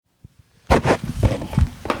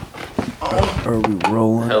Are we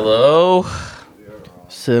rolling? Hello?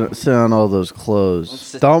 Sit on all those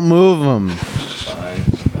clothes. Don't move them. Fine.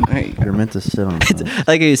 Hey, you're meant to sit on them.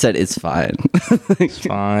 Like you said, it's fine. It's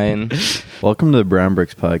fine. Welcome to the Brown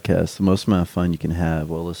Bricks Podcast, the most amount of fun you can have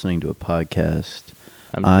while listening to a podcast.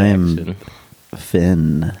 I'm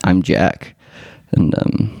Finn. I'm Jack.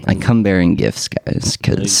 And I come bearing gifts, guys,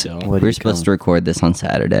 because we're supposed to record this on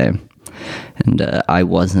Saturday. And I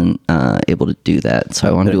wasn't able to do that, so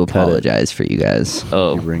I wanted to apologize for you guys.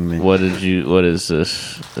 Oh, You ring me. what is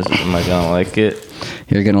this? Am I gonna like it?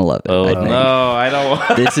 You're gonna love it. Oh, I think. no, I don't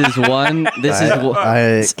want This is one. This is I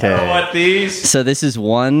don't want these. So this is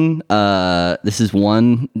one.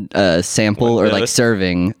 Sample or like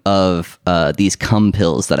serving of these cum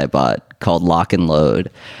pills that I bought called Lock and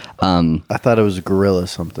Load. I thought it was Gorilla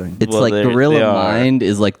something. It's Well, like they Gorilla are. Mind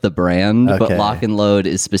is like the brand, but Okay. Lock and Load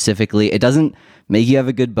is specifically. It doesn't make you have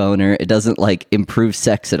a good boner. It doesn't like improve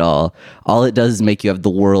sex at all. All it does is make you have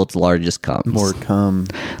the world's largest cum. More cum.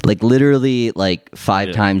 Like literally like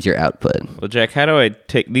 5 times your output. Well, Jack, how do I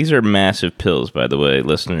take... These are massive pills, by the way,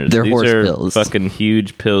 listeners. They're these horse are pills. Fucking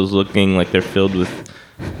huge pills looking like they're filled with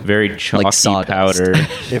very chalky sawdust. powder.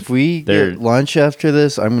 If we They're- get lunch after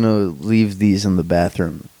this, I'm going to leave these in the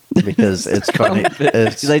bathroom because it's funny.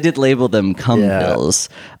 Because I did label them cum Yeah. pills.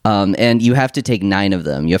 And you have to take 9 of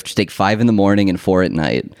them. You have to take 5 in the morning and 4 at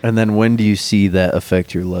night. And then when do you see that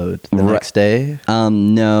affect your load? The next day?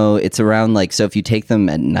 No, it's around like, so if you take them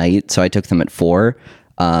at night, so I took them at 4,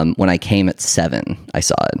 when I came at 7, I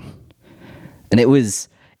saw it. And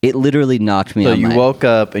it literally knocked me So on you my... woke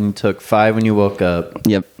up and you took 5 when you woke up.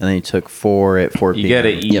 Yep. And then you took 4 at 4 p.m. You gotta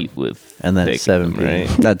eat Yep. with... And then taking 7 them, p.m.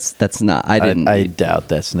 right? That's not, I didn't... I doubt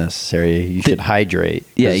that's necessary. You should hydrate.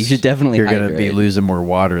 Yeah, you 'cause should definitely You're going to be hydrate. losing more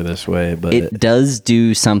water this way, but It does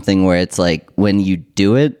do something where it's like, when you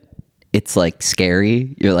do it, it's like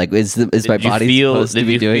scary. You're like, is my body supposed to be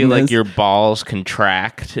Did you doing feel like this? your balls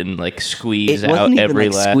contract and like squeeze It out wasn't even every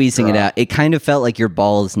like last squeezing it drop? out. It kind of felt like your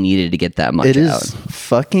balls needed to get that much it out. is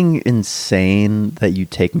fucking insane that you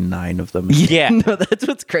take 9 of them. Yeah. No, that's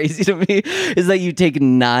what's crazy to me is that you take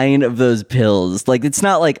 9 of those pills. Like, it's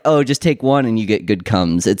not like, oh, just take 1 and you get good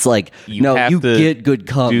comes. It's like, no, have you to get good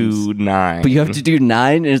comes. Do 9. But you have to do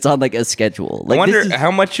 9 and it's on like a schedule. Like, I wonder this is-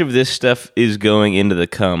 how much of this stuff is going into the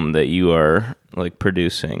cum that you are like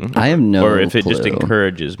producing. I have no Or if it just clue.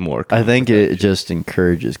 encourages more cum I think it just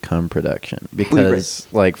encourages cum production because,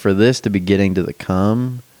 like, for this to be getting to the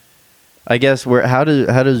cum, I guess how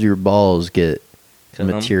does your balls get Cum?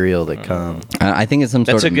 material to cum? I think it's some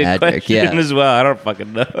That's sort a of good magic. question Yeah. as well. I don't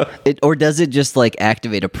fucking know. Or does it just like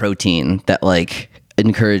activate a protein that like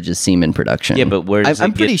encourages semen production? Yeah, but where does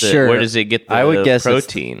I'm it pretty get the, sure where does it get the I would guess it's-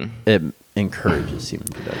 protein? It encourages semen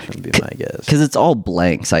production, would be my guess. because it's all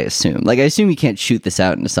blanks. I assume. Like, I assume you can't shoot this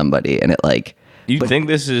out into somebody, and it like. You think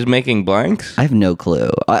this is making blanks? I have no clue.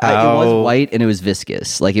 It was How- white and it was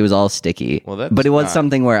viscous. Like, it was all sticky. Well, that's but it was not-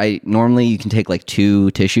 something where normally you can take like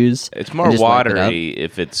 2 tissues. It's more and just wipe it up. watery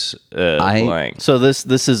if it's blank. So this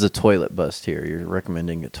is a toilet bust here. You're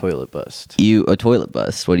recommending a toilet bust. A toilet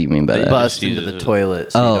bust. What do you mean by that? Bust just into the use it.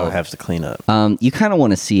 toilet so Oh. you don't have to clean up. You kind of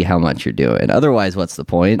want to see how much you're doing. Otherwise, what's the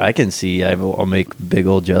point? I can see. I'll make big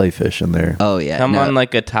old jellyfish in there. Oh yeah. Come no. on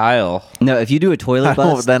like a tile. No, if you do a toilet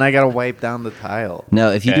bust. Then I gotta wipe down the tile.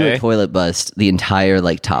 No, if you do a Okay. toilet bust, the entire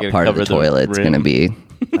like top You're part of the cover the toilet's rim. gonna be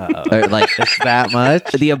or, like It's that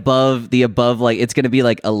much. the above like it's gonna be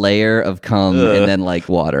like a layer of cum and then like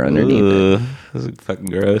water underneath it. Ugh, this is fucking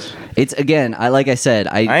gross. It's again, like I said,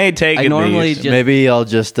 I ain't taking I normally these. just Maybe I'll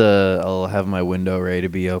just I'll have my window ready to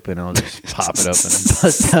be open. I'll just pop it open and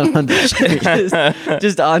bust out on the street.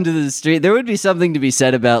 just onto the street. There would be something to be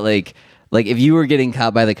said about like if you were getting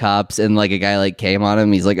caught by the cops and like a guy like came on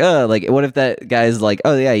him, he's like, oh, like what if that guy's like,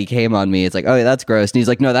 oh yeah, he came on me. It's like, oh yeah, that's gross. And he's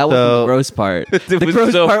like, no, that wasn't the gross part. The was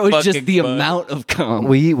gross so part was just fucking the fun. amount of cum.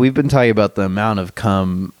 We've been talking about the amount of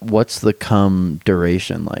cum. What's the cum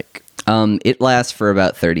duration like? It lasts for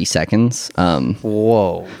about 30 seconds.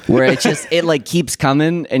 Whoa. Where it like keeps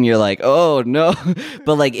coming and you're like, oh no.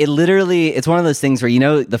 But like it's one of those things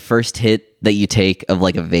where the first hit that you take of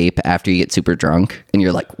like a vape after you get super drunk and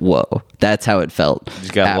you're like, whoa, that's how it felt. You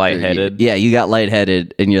got after lightheaded? you got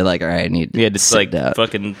lightheaded and you're like, all right, I need Yeah, to just sit like down.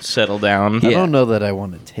 fucking settle down. I Yeah. don't know that I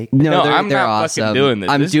want to take. No, I'm they're not awesome. fucking doing this.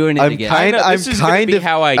 I'm This- doing it I'm again. kind. know, I'm this is gonna kind be of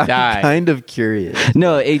how I I'm die. kind of curious.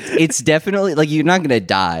 No, it's definitely like you're not gonna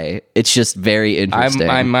die. It's just very interesting.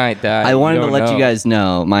 I might die. I wanted to don't let know. you guys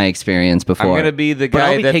know my experience before. I'm gonna be the But I'll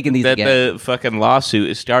guy be that, taking these that again. the fucking lawsuit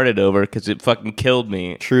is started over because it fucking killed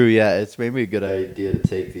me. True. Yeah, it's made maybe a good idea to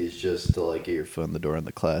take these just to like get your foot in the door in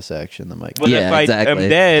the class action that might. But Yeah, if I exactly. am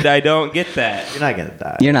dead, I don't get that. You're not gonna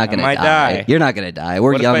die. You're not gonna might die. die. You're not gonna die.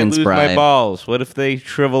 We're What young if I and lose spry. my balls? What if they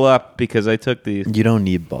shrivel up because I took these? You don't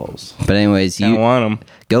need balls. But anyways, I you don't want them.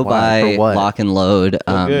 go Why? buy For what? Lock and Load.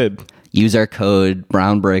 Good. Use our code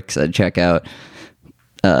Brown Bricks at checkout.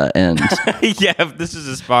 And Yeah, if this is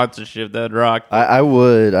a sponsorship, that'd rock. I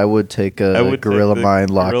would take a I would take Gorilla the Mind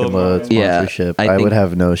Lock Gorilla and Load Mind. Yeah, sponsorship. I I would think-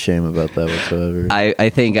 have no shame about that whatsoever. I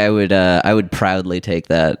think I would proudly take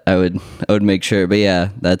that. I would make sure. But yeah,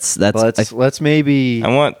 that's let's maybe I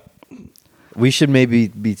want. we should maybe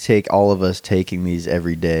be all of us taking these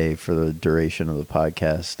every day for the duration of the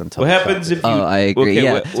podcast until What we happens stop if you? Oh, I agree, Okay,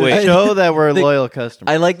 yeah. wait. it. wait. Show that we're The- loyal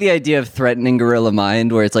customers. I like the idea of threatening Gorilla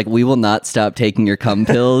Mind, where it's like we will not stop taking your cum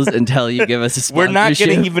pills until you give us a We're sponsorship.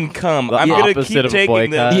 not gonna even come. The I'm gonna opposite keep of a taking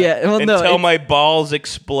boycott. them Yeah, well, no, until it's- my balls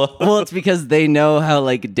explode. Well, it's because they know how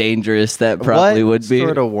like dangerous that probably what would be.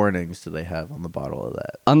 sort of warnings do they have on the bottle of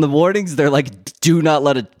that? On the warnings, they're like, "Do not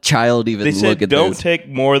let a child even They look said at don't this." take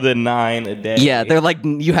more than 9 a day. Yeah, they're like,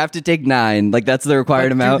 you have to take 9. Like that's the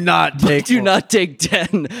required amount. not But take do more. not take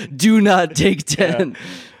 10. Do not take 10.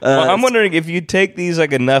 Well, I'm wondering if you take these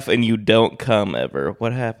like enough and you don't come ever,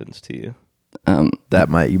 what happens to you?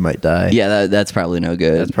 You might die. Yeah, that's probably no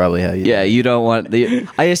good. That's probably how you. Yeah, you don't want the.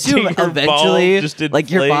 I assume Your eventually, balls just like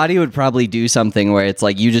your inflate. body would probably do something where it's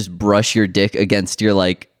like you just brush your dick against your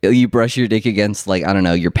you brush your dick against like I don't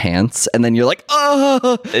know your pants, and then you're like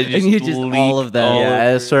oh, It and you just leak all of that. all Yeah, Yeah,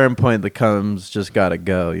 at a certain point, the cums just gotta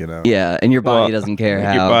go. You know. and your body Well, doesn't care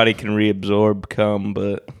how. Your body can reabsorb cum,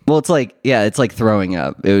 but Well, it's like throwing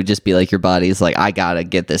up. It would just be like your body's like I gotta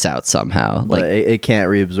get this out somehow. But Like it can't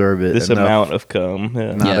reabsorb it. this enough, amount of cum.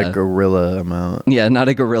 Yeah. not Yeah. a gorilla amount. yeah, not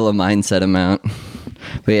a gorilla mindset amount.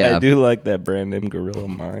 But yeah, I do like that brand name, Gorilla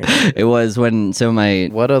Mind. it was when my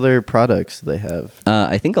What other products do they have?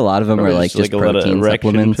 I think a lot of them are like just a lot of protein erection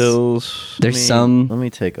supplements. pills. There's Let me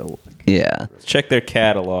take a look. yeah. Check their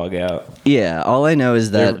catalog out. Yeah, all I know is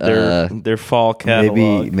that Their fall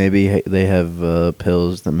catalog. Maybe they have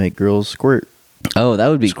pills that make girls squirt. oh, that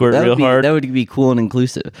would be Squirt that real would be, hard. That would be cool and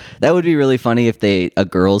inclusive. That would be really funny if a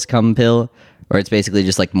girls cum pill, where it's basically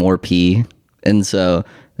just like more pee, and so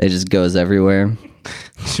it just goes everywhere.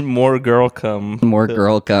 More girl cum. More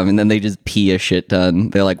girl cum, and then they just pee a shit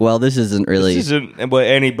ton. They're like, well, this isn't really. This isn't what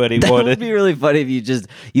anybody that wanted. would be really funny if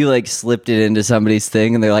you like slipped it into somebody's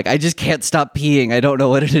thing, and they're like, I just can't stop peeing. I don't know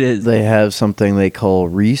what it is. They have something they call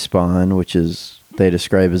Respawn, which is they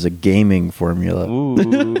describe as a gaming formula.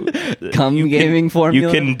 Ooh. Cum gaming formula.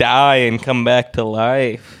 You can die and come back to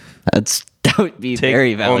life. That would be Take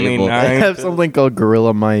very only valuable. nine- They have something called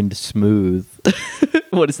Gorilla Mind Smooth.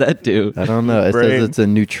 What does that do? I don't know. It Brain. says it's a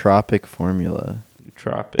nootropic formula.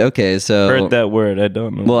 Tropic. Okay, so Heard that word. I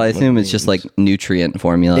don't know. well, I what assume it it's just means. like nutrient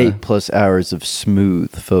formula. 8+ hours of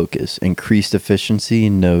smooth focus, increased efficiency,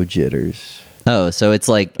 no jitters. Oh, so it's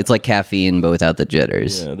like caffeine but without the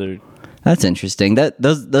jitters. Yeah, they're That's interesting.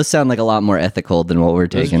 Those sound like a lot more ethical than what we're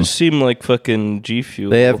those taking. just seem like fucking G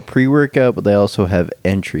Fuel. They have pre-workout, but they also have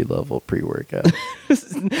entry-level pre-workout.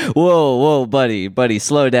 Whoa, buddy,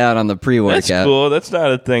 slow down on the pre-workout. That's cool. That's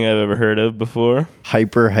not a thing I've ever heard of before.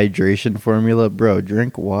 Hyperhydration formula, bro.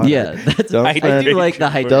 Drink water. Yeah, that's, Don't I spend- do like the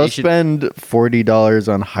Don't Don't hydration. spend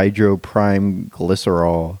 $40 on Hydro Prime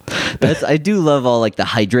glycerol. I do love all like the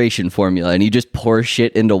hydration formula, and you just pour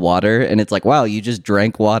shit into water, and it's like, wow, you just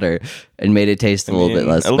drank water and made it taste a little bit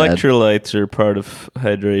less bad. Electrolytes are part of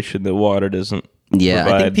hydration that water doesn't. Yeah, I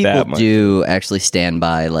provide think people that much. do actually stand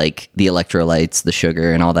by like the electrolytes, the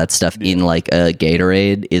sugar, and all that stuff in like a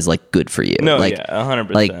Gatorade is like good for you. No, like, yeah,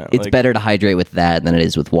 100%. Like it's better to hydrate with that than it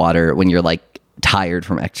is with water when you're like tired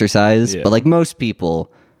from exercise. Yeah. But like most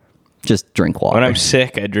people just drink water. When I'm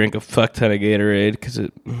sick, I drink a fuck ton of Gatorade because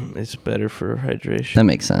it's better for hydration. That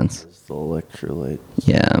makes sense. It's the electrolyte.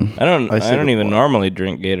 Yeah. I don't I sip even water. normally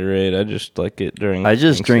drink Gatorade. I just like it during. I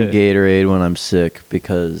just being drink sick. Gatorade when I'm sick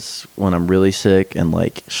because when I'm really sick and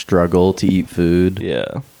like struggle to eat food,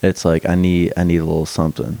 Yeah, it's like I need a little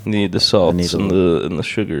something. need the salts need and the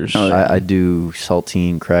sugars. I do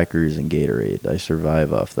saltine crackers and Gatorade. I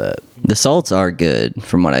survive off that. The salts are good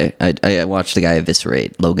from what I watched the guy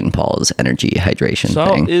eviscerate Logan Paul's energy hydration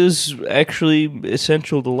Salt thing. is actually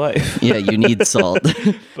essential to life. Yeah, you need salt.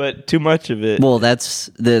 But too much of it. Well, that's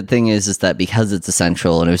the thing is that because it's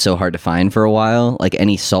essential and it was so hard to find for a while, like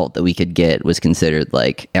any salt that we could get was considered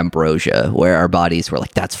like ambrosia, where our bodies were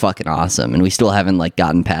like, that's fucking awesome. And we still haven't like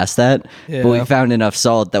gotten past that. Yeah. But we found enough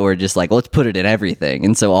salt that we're just like, let's put it in everything.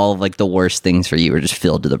 And so all of like the worst things for you are just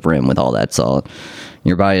filled to the brim with all that salt.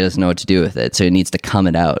 Your body doesn't know what to do with it, so it needs to cum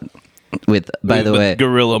it out. By the way,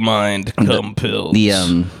 Gorilla Mind cum pills.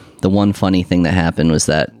 The one funny thing that happened was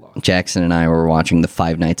that Jackson and I were watching the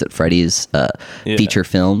Five Nights at Freddy's feature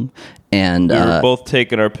film, and we were both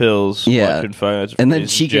taking our pills. Watching Five Nights at and then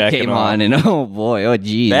Freddy's Chica came on, and oh boy, oh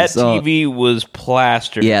geez, that TV was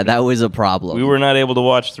plastered. Yeah, that was a problem. We were not able to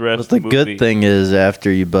watch the rest of the movie. The good thing is,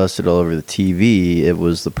 after you busted all over the TV, it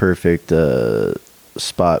was the perfect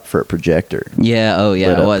spot for a projector. Yeah, oh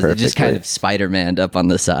yeah, it was. It just perfectly. kind of Spider-Man'd up on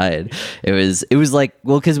the side. It was like,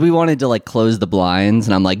 well, because we wanted to like close the blinds,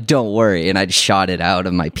 and I'm like, don't worry, and I just shot it out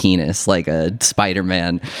of my penis like a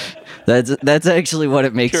Spider-Man. That's actually what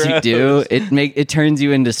it makes you do. It turns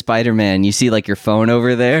you into Spider-Man. You see like your phone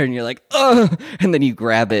over there, and you're like, oh, and then you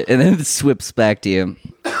grab it, and then it swips back to you.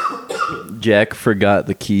 Jack forgot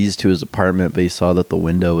the keys to his apartment, but he saw that the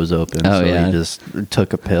window was open. Oh, so yeah. he just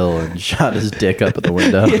took a pill and shot his dick up at the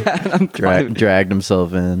window. Dragged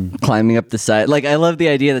himself in. Climbing up the side. Like, I love the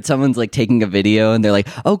idea that someone's like taking a video and they're like,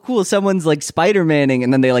 oh cool, someone's like Spider-Maning,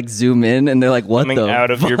 and then they like zoom in and they're like, what Coming the out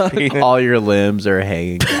of your penis. All your limbs are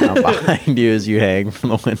hanging down behind you as you hang from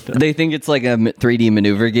the window. They think it's like a 3D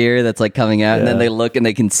maneuver gear that's like coming out, and then they look and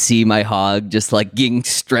they can see my hog just like getting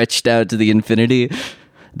stretched out to the infinity.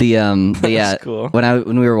 Yeah, cool.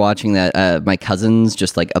 When we were watching that, my cousins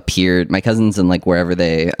just like appeared. My cousins and like wherever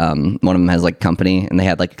they, one of them has like company, and they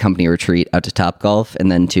had like a company retreat out to Topgolf and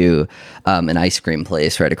then to an ice cream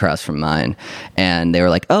place right across from mine. And they were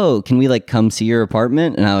like, "Oh, can we like come see your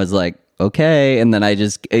apartment?" And I was like, okay. And then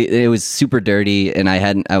it was super dirty, and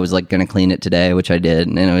I was like gonna clean it today, which I did,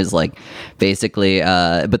 and it was like basically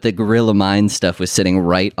but the Gorilla Mind stuff was sitting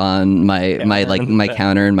right on my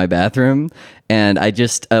counter in my bathroom. And I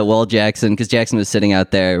just, because Jackson was sitting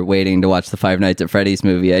out there waiting to watch the Five Nights at Freddy's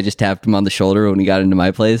movie, I just tapped him on the shoulder when he got into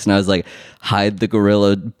my place, and I was like, hide the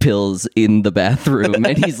gorilla pills in the bathroom.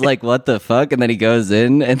 And he's like, what the fuck? And then he goes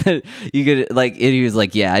in, and then he was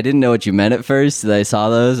like, yeah, I didn't know what you meant at first. I saw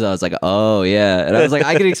those, and I was like, oh, yeah. And I was like,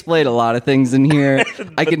 I can explain a lot of things in here.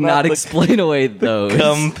 I could not explain away those.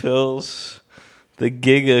 Cum pills. The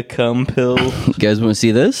Giga cum pills. You guys want to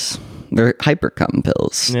see this? They're hyper cum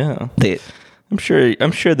pills. Yeah. I'm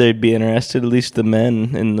sure they'd be interested, at least the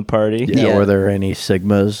men in the party. Yeah. Were there any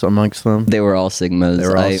Sigmas amongst them? They were all Sigmas.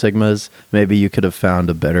 Sigmas. Maybe you could have found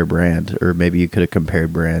a better brand, or maybe you could have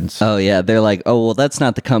compared brands. Oh, yeah. They're like, oh, well, that's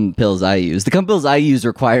not the cum pills I use. The cum pills I use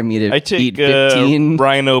require me to eat 15.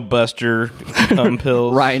 Rhino Buster cum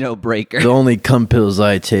pills. Rhino Breaker. The only cum pills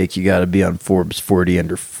I take, you got to be on Forbes 40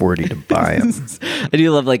 under 40 to buy them. I do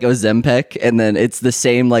love like Ozempic, and then it's the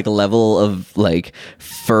same like level of like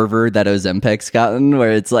fervor that Ozempic's gotten,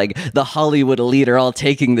 where it's like the Hollywood elite are all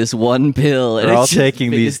taking this one pill. They're all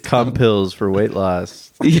taking these cum pills for weight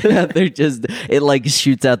loss. Yeah, it like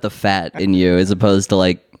shoots out the fat in you as opposed to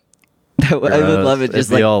like, I would love it.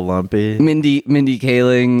 Just like all lumpy. Mindy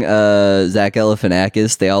Kaling, Zach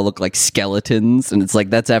Galifianakis, they all look like skeletons, and it's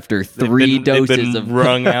like that's after three doses of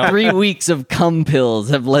wrung out. 3 weeks of cum pills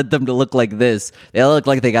have led them to look like this. They all look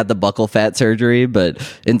like they got the buccal fat surgery, but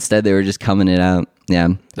instead they were just coming it out. Yeah,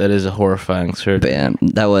 that is a horrifying surgery. But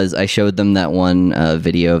yeah, I showed them that one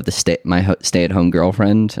video of my stay-at-home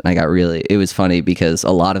girlfriend, and it was funny because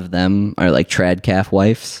a lot of them are like trad calf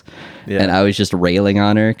wives. Yeah. And I was just railing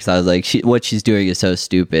on her because I was like, what she's doing is so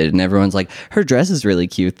stupid. And everyone's like, her dress is really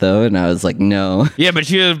cute, though. And I was like, no. Yeah, but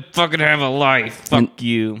she doesn't fucking have a life. Fuck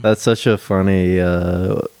you. That's such a funny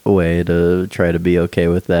way to try to be okay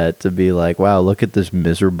with that. To be like, wow, look at this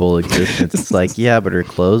miserable existence. It's like, yeah, but her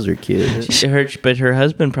clothes are cute. But her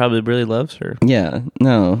husband probably really loves her. Yeah,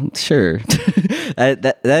 no, sure.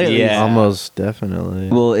 that almost definitely.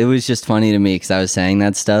 Well, it was just funny to me because I was saying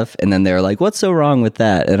that stuff, and then they were like, what's so wrong with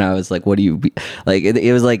that? And I was like, what do you like?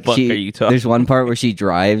 It was like, there's one part where she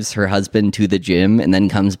drives her husband to the gym and then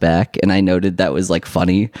comes back, and I noted that was like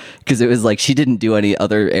funny because it was like she didn't do any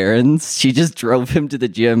other errands. She just drove him to the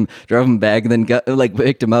gym, drove him back, and then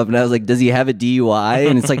picked him up. And I was like, does he have a DUI?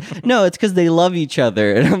 And it's like, no, it's because they love each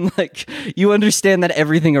other. And I'm like, you understand that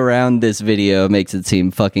everything around this video makes it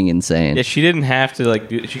seem fucking insane. Yeah, she didn't have to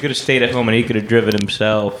she could have stayed at home and he could have driven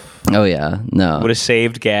himself. Oh yeah, no. Would have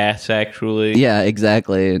saved gas, actually. Yeah,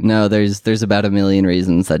 exactly. No, there's about a million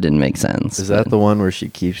reasons that didn't make sense. Is that the one where she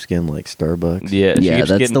keeps getting like Starbucks? Yeah, she keeps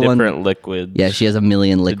that's getting the different one. Liquids. Yeah, she has a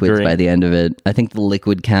million liquids by the end of it. I think the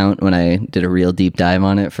liquid count when I did a real deep dive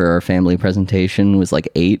on it for our family presentation was like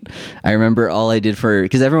 8. I remember all I did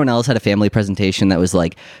because everyone else had a family presentation that was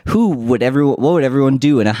like, what would everyone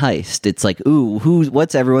do in a heist? It's like,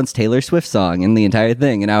 what's everyone's Taylor Swift song in the entire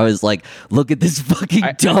thing? And I was like, look at this fucking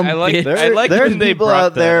dumb bitch. There's people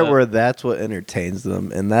out there where that's what entertains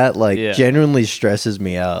them, and that genuinely stresses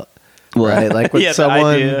me out. right? Like when Yeah, the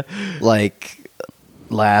someone idea. like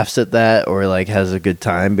laughs at that or like has a good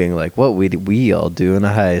time being like, what we all do in a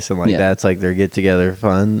heist, and like Yeah. that's like their get together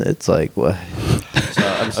fun. It's like what? So,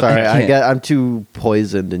 I'm sorry, I'm too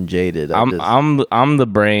poisoned and jaded. I'm the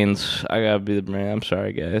brains. I gotta be the brain. I'm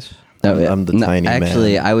sorry, guys. I'm the tiny man.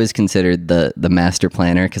 Actually, I was considered the master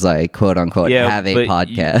planner because I quote unquote have a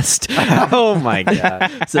podcast. Oh my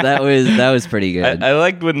god! So that was pretty good. I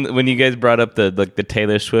liked when you guys brought up the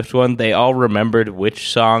Taylor Swift one. They all remembered which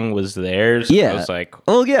song was theirs. Yeah. I was like,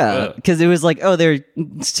 well, yeah, because it was like, oh, they're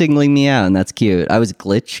singling me out, and that's cute. I was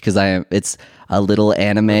Glitch because it's a little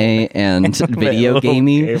anime and video little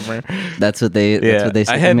gamey. gamer. That's what they said. I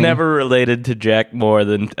to had me. never related to Jack more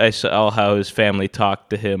than I saw how his family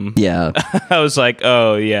talked to him. Yeah. I was like,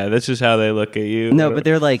 oh yeah, this is how they look at you. No, but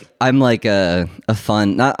they're like, I'm like a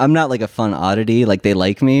fun. I'm not like a fun oddity. Like they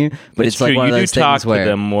like me, but it's like true. one You of do those talk things where to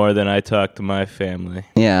them more than I talk to my family.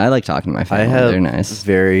 yeah, I like talking to my I family. have They're nice.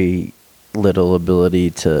 very little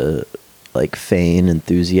ability to like feign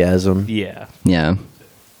enthusiasm. Yeah. Yeah.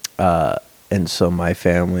 And so my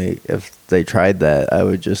family, if they tried that, I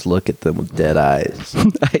would just look at them with dead eyes.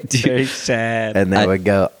 I do. Very sad. And they would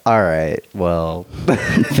go, all right, well.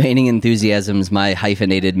 Feigning enthusiasm is my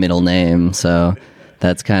hyphenated middle name, so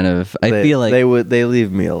that's kind of. I they, feel like they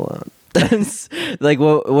leave me alone. that's like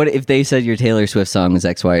what if they said your Taylor Swift song is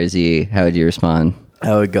X, Y, or Z? How would you respond?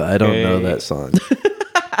 I would go, I don't know Hey. that song.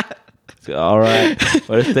 All right.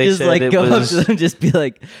 What if they Just said like it go was? up to them, just be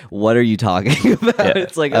like, "What are you talking about?" Yeah.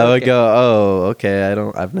 It's like I would okay. go, oh, okay,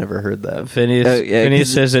 I've never heard that. Phineas, Oh, yeah, Phineas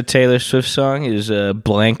 'cause- says a Taylor Swift song is a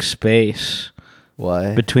blank space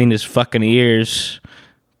Why? between his fucking ears.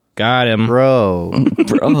 Got him. Bro,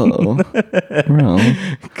 bro, bro.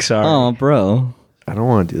 Sorry. Oh, bro. I don't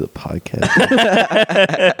want to do the podcast.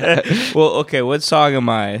 Well, okay. What song am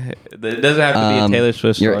I? It doesn't have to be a Taylor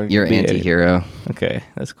Swift song. You're It could be anti-hero. Okay,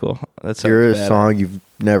 that's cool. That's You're a song you've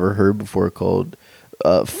never heard before called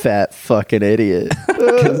Fat Fucking Idiot.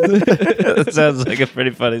 That sounds like a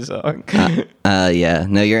pretty funny song. Yeah.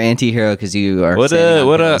 No, you're anti-hero because you are. What standing a on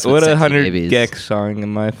what a panels with what a sexy 100 babies. Gex song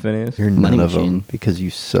am I, Phineas? You're Money none of Machine. them because you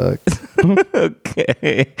suck.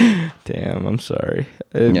 Okay. Damn, I'm sorry.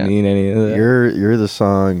 I didn't Yeah. mean any of that. You're the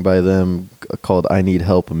song by them called "I Need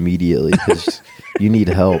Help Immediately" because you need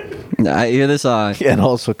help, I hear the song. and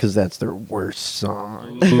also because that's their worst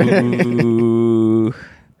song. Ooh.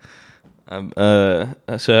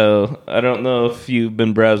 So I don't know if you've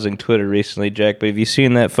been browsing Twitter recently, Jack, but have you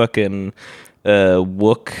seen that fucking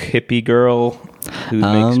Wook hippie girl who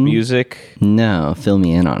makes music? No, fill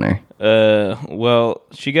me in on her. Well,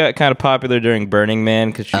 she got kind of popular during Burning Man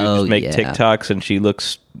because she would Oh, just make yeah. TikToks, and she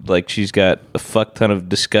looks like she's got a fuck ton of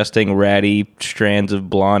disgusting, ratty strands of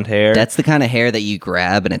blonde hair. That's the kind of hair that you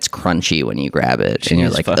grab and it's crunchy when you grab it, and you're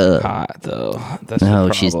She's like, fucking ugh. hot though. That's the No,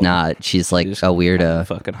 problem. she's not. She's like She's a weirdo.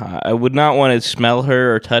 fucking hot. I would not want to smell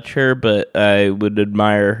her or touch her, but I would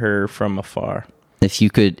admire her from afar. If you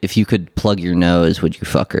could plug your nose, would you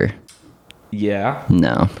fuck her? Yeah,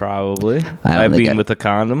 No. probably. I I've think been I- with a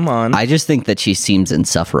condom on. I just think that she seems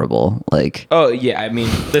insufferable. Like, Oh yeah, I mean,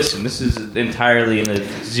 listen, this is entirely in a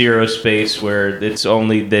zero space where it's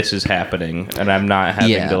only this is happening, and I'm not having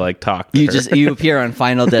Yeah. to like talk to you her. you appear on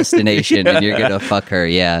Final Destination and you're gonna fuck her.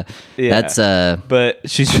 Yeah, Yeah. that's But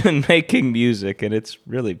she's been making music, and it's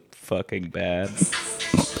really fucking bad.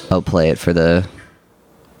 I'll play it for the.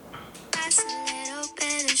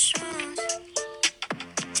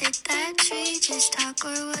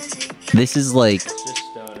 This is like,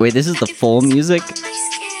 wait, this is the full music.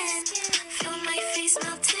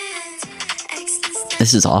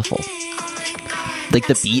 This is awful. Like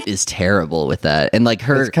the beat is terrible with that, and like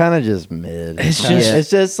her. It's kind of just mid. It's It's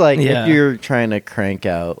just like Yeah. if you're trying to crank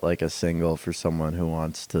out like a single for someone who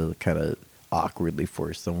wants to kind of awkwardly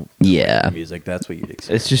force them Yeah. music. That's what you'd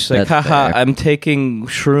expect. It's just like, That's haha, fair. I'm taking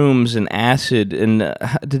shrooms and acid, and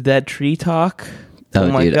did that tree talk? Oh,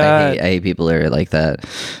 my dude, god! I hate people who are like that.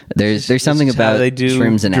 There's This something is how about they do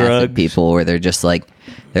shrooms and acid drugs. people where they're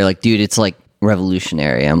like, dude, it's like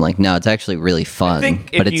revolutionary. I'm like, no, it's actually really fun. I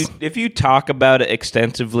think but if you talk about it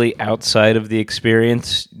extensively outside of the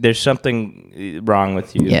experience, there's something wrong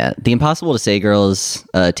with you. yeah, the Impossible to Say girls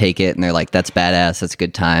take it and they're like, that's badass, that's a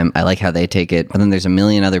good time. I like how they take it. But then there's a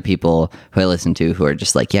million other people who I listen to who are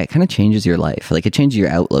just like, yeah, it kind of changes your life. Like it changes your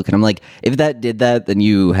outlook. And I'm like, if that did that, then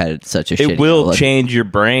you had such a shitty It will outlook. change your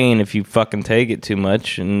brain if you fucking take it too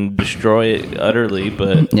much and destroy it utterly.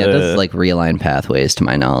 But Yeah, it does like realign pathways to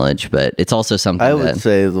my knowledge, but it's also also something I would that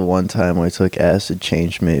say the one time I took acid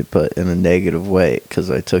changed me, but in a negative way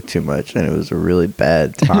because I took too much and it was a really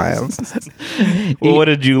bad time. Well, what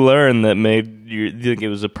did you learn that made you think it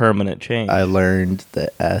was a permanent change? I learned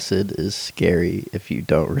that acid is scary if you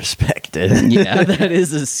don't respect it. yeah, that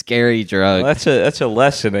is a scary drug. Well, that's a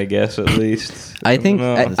lesson, I guess, at least. I think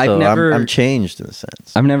don't know. I've never I'm changed in a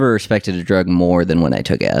sense. I've never respected a drug more than when I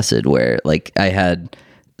took acid, where like I had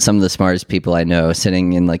some of the smartest people I know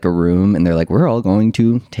sitting in like a room and they're like, we're all going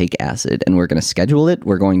to take acid and we're going to schedule it.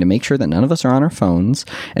 We're going to make sure that none of us are on our phones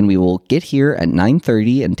and we will get here at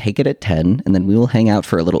 9:30 and take it at 10 and then we will hang out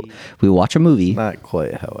for a little. We will watch a movie. Not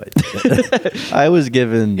quite how I did it. I was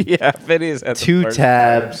given Yeah, Phineas had the 2 first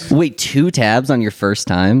tabs. Wait, 2 tabs on your first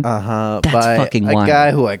time? That's That's by fucking a wild. guy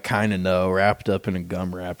who I kind of know, wrapped up in a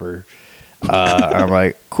gum wrapper. I'm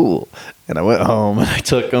like, cool. And I went home and I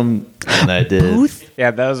took them and I did. Both? Yeah,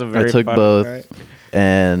 that was a very I took fun both. right?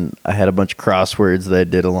 And I had a bunch of crosswords that I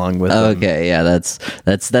did along with them. Okay, yeah,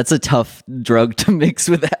 that's a tough drug to mix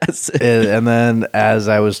with acid. And then as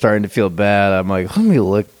I was starting to feel bad, I'm like, let me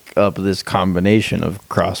look up this combination of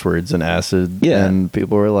crosswords and acid. Yeah. And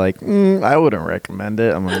people were like, I wouldn't recommend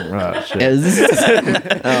it. I'm like, oh,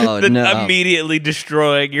 shit. Oh no! Immediately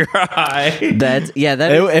destroying your eye. That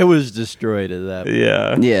It was destroyed at that point.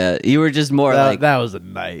 Yeah. yeah. You were just more like That was a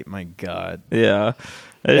night. My God. Yeah.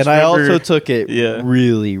 And I also took it Yeah.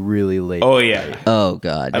 really, really late. Oh, yeah. oh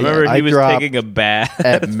god. I remember I he was dropped taking a bath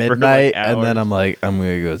at for, midnight, like, and then hours. I'm like, I'm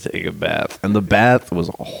gonna go take a bath, and the bath was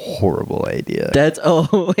a horrible idea. That's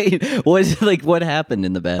wait. What happened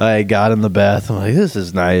in the bath? I got in the bath. I'm like, this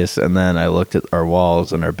is nice, and then I looked at our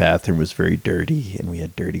walls, and our bathroom was very dirty, and we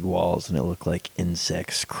had dirty walls, and it looked like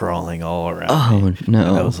insects crawling all around. Oh, no.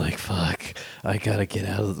 And I was like, fuck, I gotta get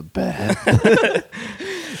out of the bath.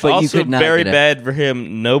 But also, you could not very get out. bad for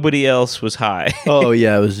him. Nobody else was high. Oh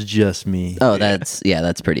yeah, it was just me. Oh, that's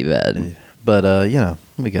pretty bad. But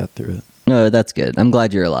we got through it. No, that's good. I'm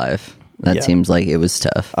glad you're alive. That Yeah. seems like it was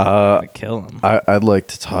tough. Kill him. I'd like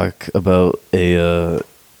to talk about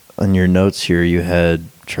on your notes here, you had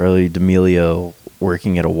Charli D'Amelio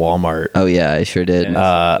working at a Walmart. Oh yeah, I sure did.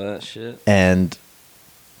 that shit. And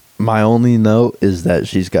my only note is that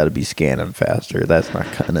she's got to be scanning faster. That's not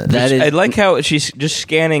gonna. That is- I like how she's just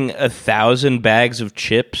scanning 1,000 bags of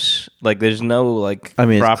chips. Like, there's no like. I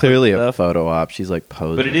mean, it's proper clearly stuff, a photo op. She's like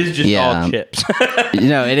posing. but it is just Yeah. all chips.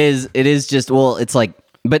 It is just it's like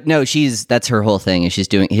but no, that's her whole thing is she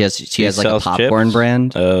has like a sells popcorn chips?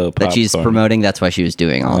 brand Oh, that she's popcorn. promoting. That's why she was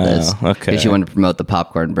doing all this. Okay. 'Cause she wanted to promote the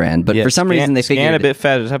popcorn brand. But Yeah, for some reason they scan figured a bit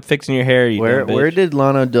faster. Stop fixing your hair. You Where dumb bitch. where did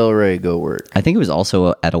Lana Del Rey go work? I think it was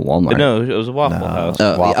also at a Walmart. No, it was a Waffle No. House.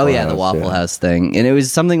 Waffle yeah, the House, Waffle yeah. House thing. And it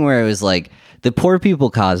was something where it was like the poor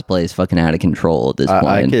people cosplay is fucking out of control at this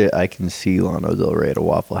point. I can see Lana Del Rey at a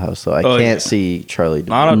Waffle House, so I Oh, can't yeah. see Charli D'Amelio.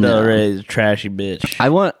 Lana Del Rey is a trashy bitch. I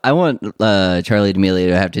want Charli D'Amelio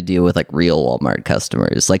to have to deal with like real Walmart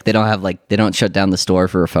customers. Like they don't shut down the store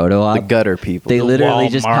for a photo op. The gutter people. They literally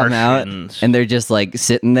just come out Walmartians. and they're just like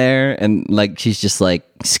sitting there and like she's just like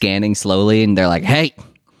scanning slowly and they're like, "Hey,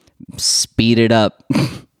 speed it up."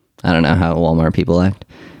 I don't know how Walmart people act.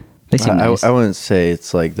 They seem nice. I wouldn't say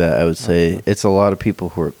it's like that. I would say it's a lot of people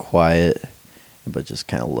who are quiet, but just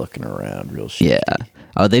kind of looking around real shit. Yeah.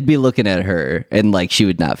 Oh, they'd be looking at her and like she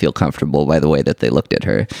would not feel comfortable by the way that they looked at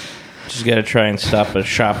her. She's got to try and stop a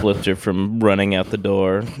shoplifter from running out the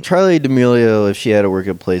door. Charli D'Amelio, if she had to work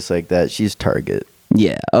at a place like that, she's Target.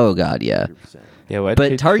 Yeah. Oh god, yeah. Yeah, why'd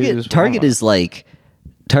But she Target choose Target Walmart?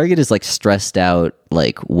 is like stressed out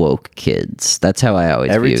like woke kids. That's how I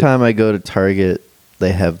always Every view. time I go to Target,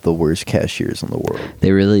 they have the worst cashiers in the world.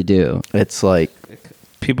 They really do. It's like,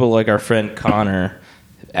 people like our friend Connor,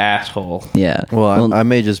 asshole. Yeah. well, I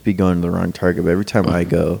may just be going to the wrong Target, but every time I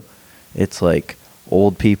go, it's like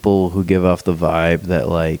old people who give off the vibe that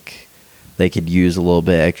like they could use a little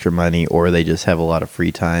bit extra money, or they just have a lot of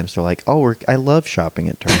free time. So they're like, I love shopping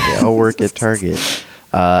at Target. I'll work at Target.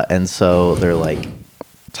 And so they're like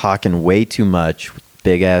talking way too much,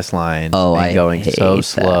 big ass lines, Oh, and I going hate so that.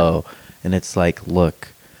 slow. And it's like, look,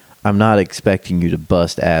 I'm not expecting you to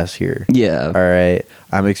bust ass here. Yeah. All right.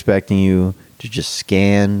 I'm expecting you to just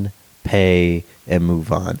scan, pay, and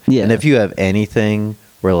move on. Yeah. And if you have anything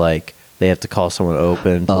where like they have to call someone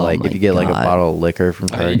open, to, Oh like my if you get like a God. bottle of liquor from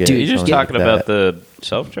Target, dude, You're just something talking like about that. the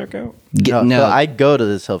self-checkout? No, so I go to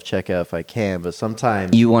the self checkout if I can, but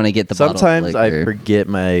sometimes you want to get the bottle of sometimes I liquor. forget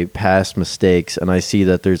my past mistakes and I see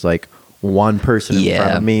that there's like one person in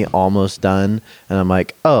front of me almost done, and I'm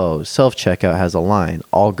like, oh, self-checkout has a line,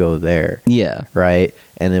 I'll go there. Yeah. Right?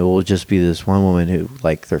 And it will just be this one woman who,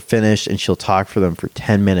 like, they're finished and she'll talk for them for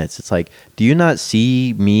 10 minutes. It's like, do you not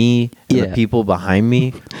see me and the people behind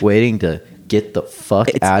me waiting to get the fuck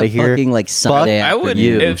out of here? Fucking, like, Sunday I would,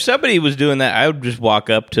 afternoon. if somebody was doing that, I would just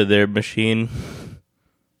walk up to their machine.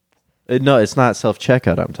 No, it's not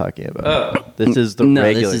self-checkout I'm talking about. This is the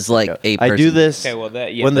regular this is like checkout. a I do person. this Okay, well,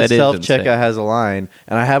 when the that is self-checkout insane. has a line,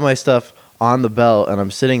 and I have my stuff on the belt, and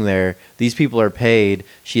I'm sitting there. These people are paid.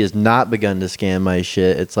 She has not begun to scan my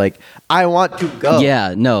shit. It's like, I want to go.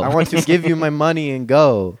 Yeah, no. I want to give you my money and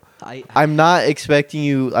go. I'm not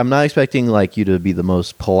expecting like you to be the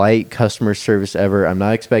most polite customer service ever. I'm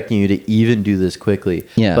not expecting you to even do this quickly.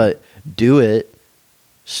 Yeah. But do it.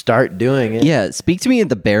 Start doing it. Yeah, speak to me at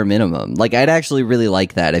the bare minimum. Like, I'd actually really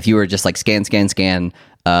like that if you were just like scan,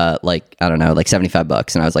 like, I don't know, like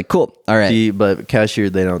 $75, and I was like, cool, all right. See, but cashier,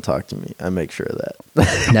 they don't talk to me. I make sure of that.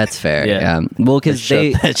 That's fair. Yeah. Well, because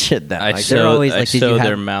they shut that shit down. I Like, they're always I like, sew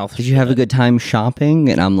their mouth did you have a shut. good time shopping?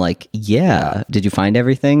 And I'm like, yeah. Did you find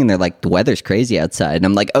everything? And they're like, the weather's crazy outside. And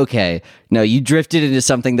I'm like, okay, no, you drifted into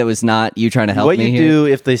something that was not you trying to help what me you here. do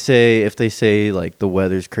if they say like the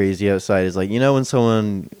weather's crazy outside is like, you know, when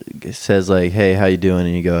someone says like, hey, how you doing,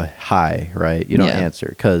 and you go hi, right? You don't answer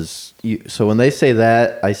because so when they say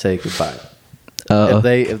that, I say goodbye. If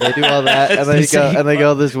they do all that and they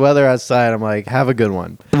go this weather outside, I'm like, have a good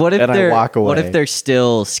one. What if and they're I walk away. What if they're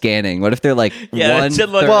still scanning? What if they're like that's it,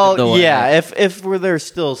 like- well, yeah, if they're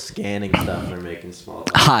still scanning stuff and they're making small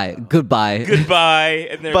talk. Hi, goodbye. Goodbye.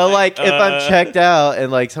 And they're But like if I'm checked out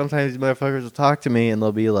and like sometimes these motherfuckers will talk to me and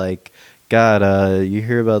they'll be like, God, you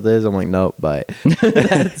hear about this? I'm like, nope, bye.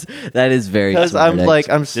 That is very. Because I'm smart. like,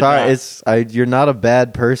 I'm sorry. not. You're not a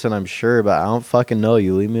bad person, I'm sure, but I don't fucking know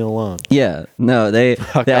you. Leave me alone. Yeah, no,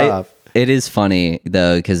 Fuck off. It is funny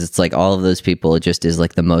though, because it's like all of those people. It just is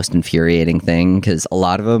like the most infuriating thing, because a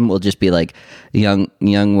lot of them will just be like young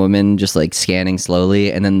women just like scanning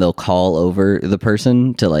slowly, and then they'll call over the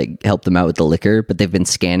person to like help them out with the liquor, but they've been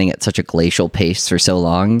scanning at such a glacial pace for so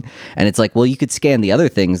long, and it's like, well, you could scan the other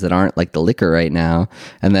things that aren't like the liquor right now,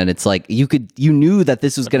 and then it's like you knew that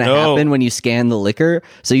this was going to happen when you scanned the liquor,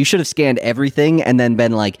 so you should have scanned everything and then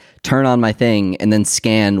been like, turn on my thing and then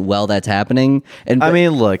scan while that's happening. And I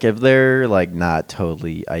mean, look, if they're like not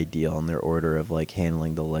totally ideal in their order of like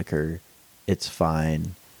handling the liquor, it's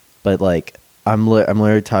fine. But like I'm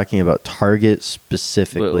literally talking about Target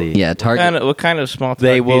specifically. yeah, Target. What kind of small talk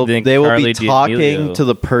They do will you think be Charli talking D'Amelio- to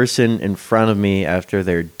the person in front of me after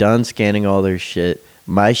they're done scanning all their shit.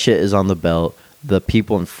 My shit is on the belt. The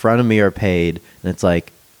people in front of me are paid, and it's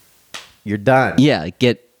like, you're done. Yeah,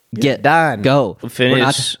 get done. Go. Finish. We're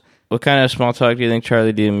not- What kind of small talk do you think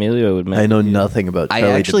Charli D'Amelio would make? I know nothing about Charli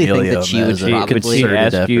I actually think D'Amelio, that she man. would As an probably- Could she concerted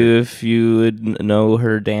ask effort. you if you would know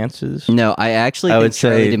her dances? No, I actually I think would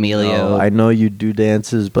say Charli D'Amelio. no. I know you do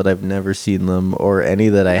dances, but I've never seen them, or any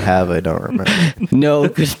that I have, I don't remember. No,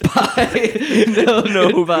 goodbye.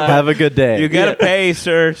 no, goodbye. Have a good day. You gotta pay,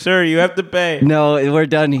 sir. Sir, you have to pay. No, we're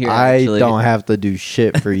done here. I actually. don't have to do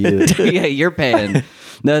shit for you. Yeah, you're paying.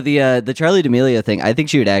 No, the Charli D'Amelio thing. I think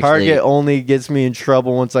she would actually. Target only gets me in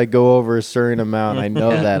trouble once I go over a certain amount. I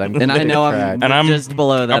know that. and I know I'm And I'm just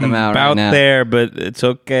below that I'm amount about right now. there, but it's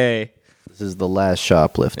okay. This is the last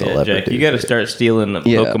shoplift I'll Yeah, ever Jack, do. you got to start stealing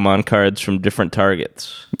Pokemon cards from different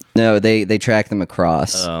targets. No, they track them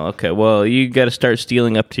across. Oh, okay. Well, you got to start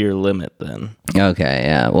stealing up to your limit then. Okay,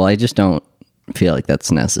 yeah. Well, I just don't feel like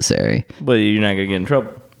that's necessary. But you're not gonna get in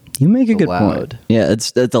trouble. You make a good allowed. point. Yeah,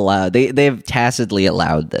 it's allowed. They've tacitly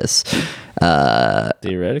allowed this.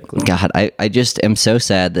 Theoretically. God, I just am so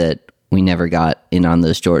sad that we never got in on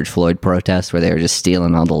those George Floyd protests where they were just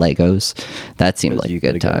stealing all the Legos. That seemed like you a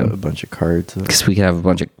good gotta get a time. bunch of cards. Because we could have a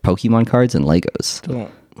bunch of Pokemon cards and Legos.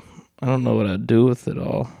 I don't know what I'd do with it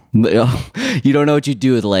all. But, you don't know what you'd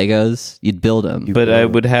do with Legos? You'd build them. But I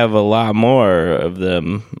would have a lot more of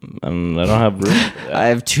them. I don't have room for that. I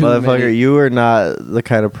have too Motherfucker, many. you are not the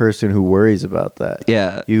kind of person who worries about that.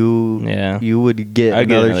 Yeah. You would get I'd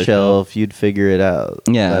get another another shelf. You'd figure it out.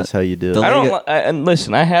 Yeah. That's how you do it. The I don't. Lego- And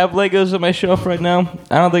listen, I have Legos on my shelf right now.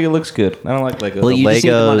 I don't think it looks good. I don't like Legos. Well, you just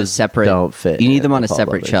need them on a Legos separate. don't fit You need them in on a with all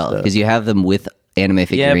separate other shelf stuff. because you have them with anime yeah,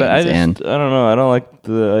 figurines. but I and don't know. I don't like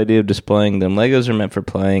the idea of displaying them. Legos are meant for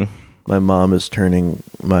playing. My mom is turning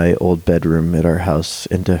my old bedroom at our house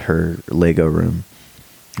into her Lego room.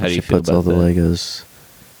 How do She you feel puts all about the that? Legos.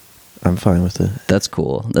 I'm fine with it. that's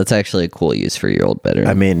cool. That's actually a cool use for your old bedroom.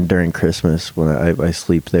 I mean, during Christmas, when I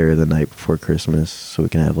sleep there the night before Christmas, so we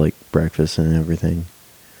can have like breakfast and everything.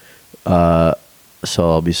 So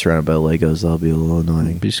I'll be surrounded by Legos. That'll be a little annoying.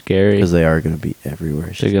 It'd be scary. Because they are going to be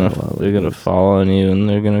everywhere. They're gonna fall on you and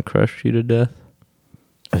they're gonna crush you to death.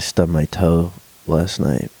 I stubbed my toe last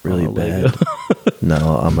night really bad. Lego. No,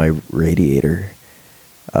 on my radiator.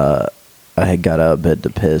 I had got out of bed to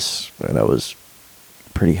piss, and I was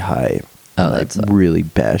pretty high. Oh, I that's really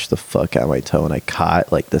bashed the fuck out of my toe, and I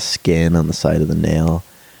caught like the skin on the side of the nail,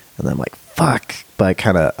 and I'm like, fuck. But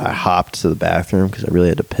I hopped to the bathroom because I really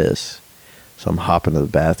had to piss. So I'm hopping to the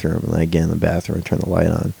bathroom, and then I get in the bathroom and turn the light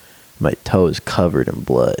on. My toe is covered in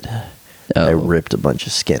blood. Oh. I ripped a bunch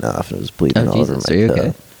of skin off, and it was bleeding all over my Are you toe.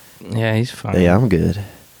 okay? Yeah, he's fine. Yeah, I'm good.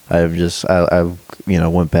 I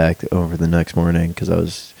went back over the next morning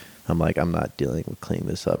because I'm like, I'm not dealing with cleaning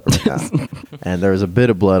this up right now. And there was a bit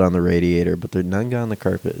of blood on the radiator, but there none got on the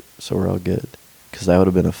carpet, so we're all good. Because that would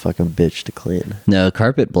have been a fucking bitch to clean. No,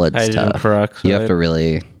 carpet blood's Hydrogen tough. peroxide. You have to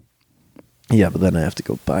really. Yeah, but then I have to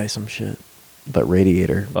go buy some shit. But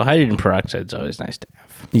radiator, Well, hydrogen peroxide's always nice to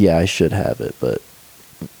have. yeah, I should have it, but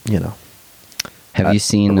Have you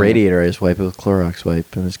seen radiator? I just wipe it with Clorox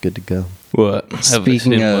wipe, and it's good to go. What?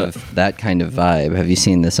 Speaking of that kind of vibe, have you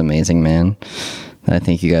seen This Amazing Man? That I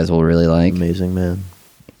think you guys will really like. Amazing man.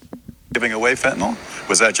 Giving away fentanyl?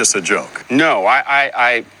 Was that just a joke? No,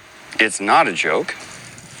 it's not a joke.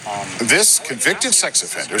 This convicted sex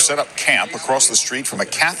offender set up camp across the street from a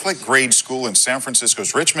Catholic grade school in San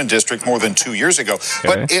Francisco's Richmond district more than 2 years ago. Okay.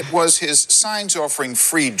 But it was his signs offering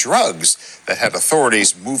free drugs that had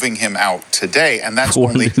authorities moving him out today. And that's For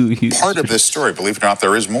only new users. part of this story. Believe it or not,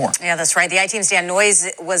 there is more. Yeah, that's right. The I-Team's Dan Noyes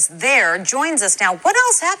was there, joins us now. What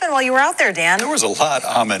else happened while you were out there, Dan? There was a lot,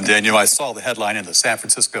 and Daniel. I saw the headline in the San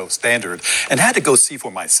Francisco Standard and had to go see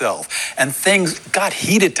for myself. And things got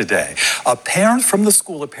heated today. A parent from the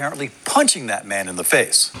school apparently punching that man in the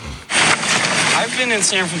face. I've been in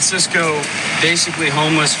San Francisco basically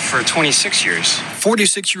homeless for 26 years.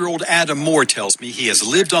 46-year-old Adam Moore tells me he has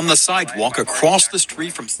lived on the sidewalk across the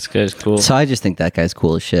street from... This guy's cool. So I just think that guy's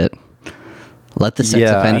cool as shit. Let the sex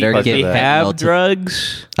Yeah, offender Does get he that. have fentanyl.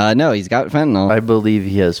 drugs? No, he's got fentanyl. I believe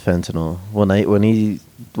he has fentanyl.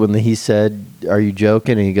 When he said, "Are you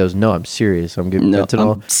joking?" and he goes, "No, I'm serious. I'm giving No,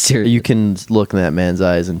 fentanyl." I'm serious. You can look in that man's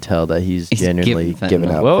eyes and tell that he's genuinely giving giving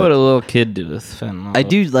fentanyl. out. What would a fentanyl. little kid do with fentanyl? I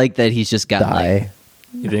do like that he's just got like. Die?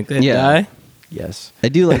 You think they'd Yeah. die? Yes. I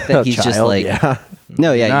do like that he's just Child? like. Yeah.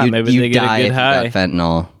 No, yeah, Nah, maybe they you'd get a die good if you high. got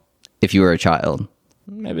fentanyl if you were a child.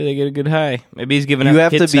 Maybe they get a good high. Maybe he's giving You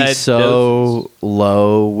out have to be kid-sized so doses.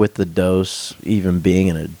 low with the dose, even being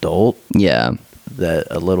an adult, Yeah. that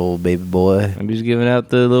a little baby boy. Maybe he's giving out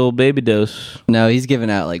the little baby dose. No, he's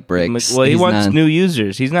giving out like bricks. Well, he He's wants not- new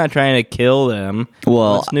users. He's not trying to kill them. He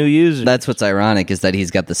Well, wants new users. That's what's ironic is that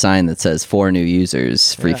he's got the sign that says "for new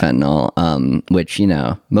users, free fentanyl." Which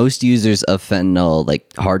most users of fentanyl, like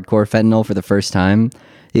hardcore fentanyl, for the first time,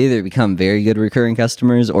 they either become very good recurring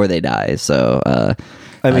customers or they die. So,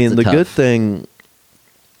 I mean, that's a the good tough- thing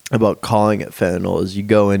about calling it fentanyl is you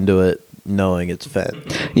go into it knowing it's fent.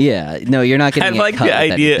 Yeah, no, you're not I getting. like it cut the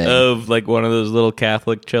with idea anything. of like one of those little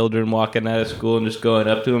Catholic children walking out of school and just going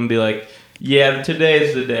up to him and be like, "Yeah,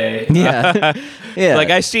 today's the day." Yeah. Yeah. Like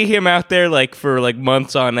I see him out there like for like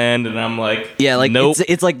months on end, and I'm like, Yeah, like nope,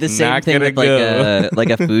 it's like the same not thing gonna with like go. like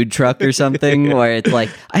a food truck or something where it's like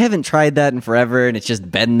I haven't tried that in forever and it's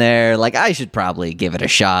just been there. Like I should probably give it a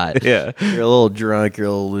shot. Yeah. You're a little drunk, you're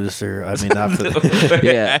a little looser. I mean, not for the.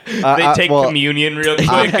 Yeah. They take well, communion real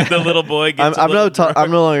quick, and the little boy gets. I'm no drunk.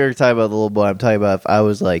 I'm no longer talking about the little boy. I'm talking about if I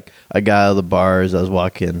was like a guy out of the bars, I was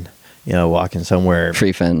walking somewhere,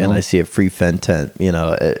 Free fentanyl. and I see a free fent tent.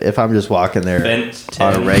 If I'm just walking there Fent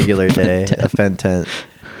on a tent. regular day, a fent tent.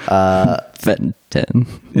 Fenton.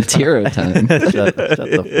 It's hero time. Shut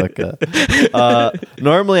the fuck up.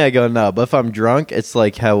 Normally I go no, but if I'm drunk, it's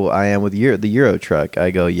like how I am with the Euro truck. I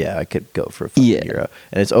go, yeah, I could go for a fucking Yeah. Euro,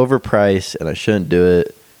 and it's overpriced, and I shouldn't do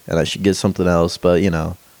it, and I should get something else. But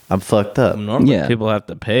I'm fucked up. Normally, Yeah. people have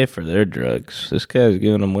to pay for their drugs. This guy's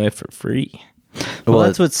giving them away for free. Well,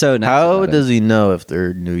 that's what's so nice. How about it. does he know if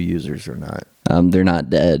they're new users or not? They're not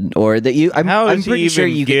dead, or that you? I'm How is he pretty sure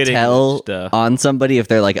even you can getting tell this stuff? on somebody if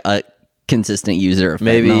they're like a consistent user of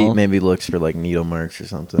Maybe fentanyl. looks for like needle marks or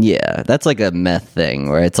something. Yeah, that's like a meth thing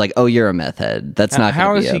where it's like, oh, you're a meth head. That's not. How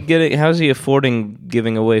gonna is be he getting? How is he affording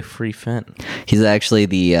giving away free fent? He's actually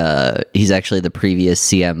the previous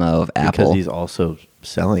CMO of because Apple. he's also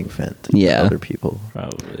selling fent to Yeah. other people.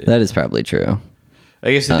 Probably. That is probably true.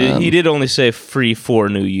 I guess he did only say free for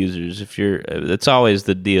new users. If you're, that's always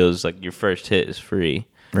the deal. Is like your first hit is free.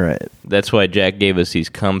 Right. That's why Jack gave us these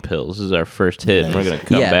cum pills. This is our first hit. And we're gonna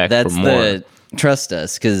come Yeah, back that's for more. Trust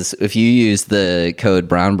us, because if you use the code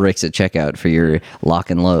Brown Bricks at checkout for your lock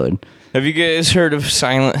and load. Have you guys heard of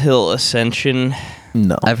Silent Hill Ascension?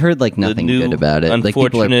 No. I've heard like nothing good about it. Like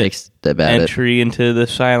people are pissed about entry into the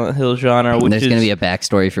Silent Hill genre, which there's is going to be a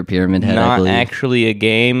backstory for Pyramid Head. not I believe. actually a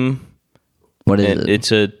game. What is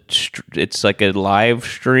it? It's like a live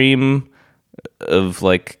stream of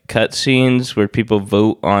like cutscenes where people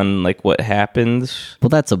vote on like what happens. Well,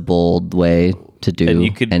 that's a bold way to do. And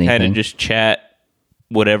you could anything. kind of just chat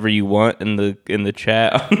whatever you want in the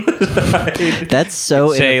chat on the side. That's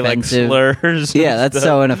so say like inoffensive. slurs. Yeah, that's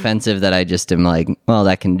so inoffensive that I just am like, well,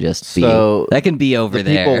 that can just be that can be over the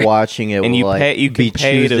there. people watching it and will you like pay. You be can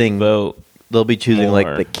pay choosing. to vote. They'll be choosing more.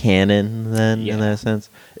 like the canon. Then Yeah. in that sense,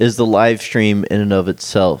 is the live stream in and of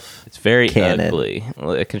itself. It's very canon. ugly.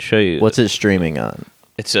 Well, I can show you. What's it streaming on?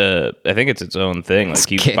 It's I think it's its own thing.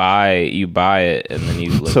 Like you Okay. buy it, and then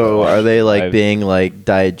you. So are they like live- being like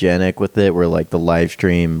diegetic with it, where like the live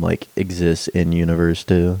stream like exists in universe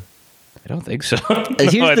too? I don't think so.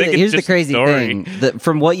 Here's No, I think it's here's the just a crazy story. thing.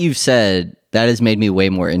 From what you've said, that has made me way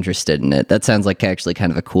more interested in it. That sounds like actually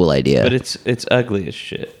kind of a cool idea. But it's ugly as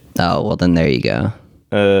shit. Oh well, then there you go.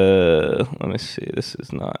 Let me see. This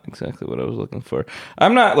is not exactly what I was looking for.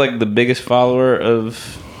 I'm not like the biggest follower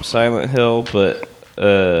of Silent Hill, but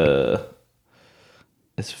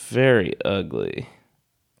it's very ugly.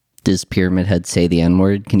 Does Pyramid Head say the N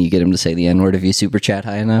word? Can you get him to say the N word if you super chat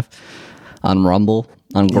high enough? On Rumble?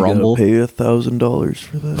 On Grumble? pay $1,000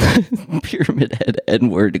 for that. Pyramid Head N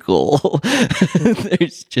word goal.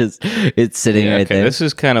 There's just, it's sitting right there. This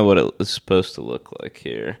is kind of what it was supposed to look like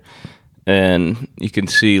here. And you can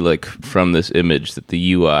see like from this image that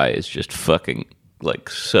the UI is just fucking like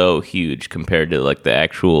so huge compared to like the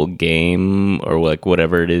actual game or like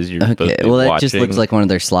whatever it is you're supposed to be well, that watching. just looks like one of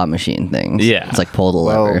their slot machine things. Yeah. It's like pull the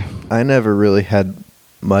Well, lever. I never really had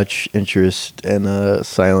much interest in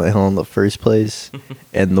Silent Hill in the first place,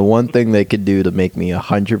 and the one thing they could do to make me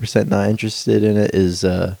 100% not interested in it is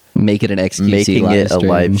Make it an XQC making live it a stream.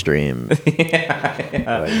 live stream.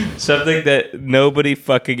 Something that nobody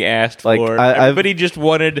fucking asked Like, for. I've- Everybody just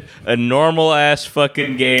wanted a normal ass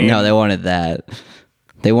fucking game. No, they wanted that.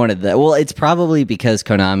 They wanted that. Well, it's probably because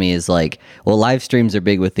Konami is like, well, live streams are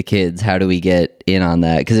big with the kids. How do we get in on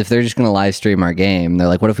that? Because if they're just going to live stream our game, they're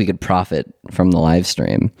like, what if we could profit from the live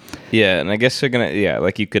stream? Yeah, and I guess they're gonna. Yeah,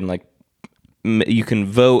 like you can like you can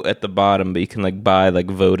vote at the bottom, but you can like buy like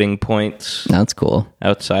voting points That's cool.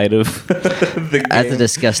 outside of the game. As a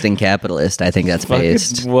disgusting capitalist, I think that's Fucking-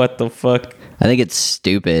 based. What the fuck? I think it's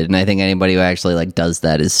stupid, and I think anybody who actually like does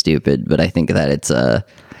that is stupid. But I think that it's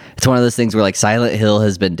one of those things where like Silent Hill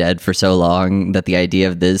has been dead for so long that the idea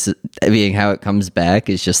of this being how it comes back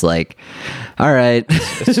is just like, all right,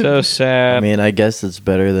 It's so sad. I mean, I guess it's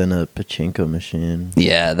better than a pachinko machine.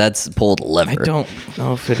 yeah, that's pull the lever. I don't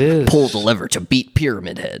know if it is. Pull the lever to beat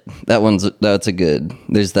Pyramid Head. That's a good.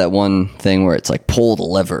 There's that one thing where it's like pull the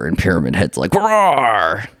lever and Pyramid Head's like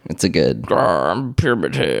roar. It's a good. I'm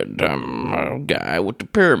Pyramid Head. I'm a guy with the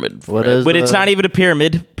pyramid. What head. is But it's the- not even a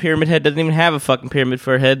pyramid. Pyramid Head doesn't even have a fucking pyramid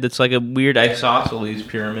for a head. That's like a weird isosceles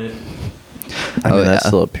pyramid. I mean, that's yeah.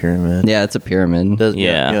 still a pyramid. Yeah, it's a pyramid.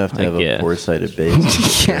 Yeah, you have to have I a guess. four-sided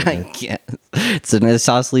base. Yeah, I guess. It's an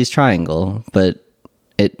isosceles triangle, but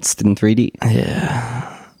it's in 3D.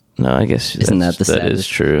 Yeah. No, I guess Isn't that the that is saddest?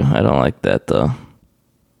 true. I don't like that though.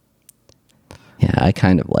 Yeah, I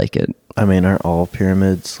kind of like it. I mean, aren't all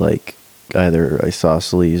pyramids like either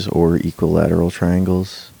isosceles or equilateral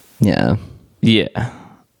triangles? Yeah. Yeah.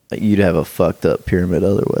 Like, you'd have a fucked up pyramid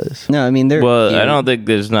otherwise. No, I mean they're. Well, yeah. I don't think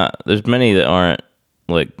there's many that aren't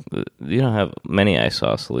like you don't have many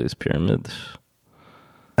isosceles pyramids.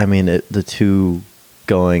 I mean, the two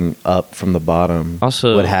going up from the bottom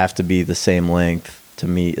Also- would have to be the same length to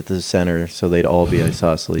meet at the center, so they'd all be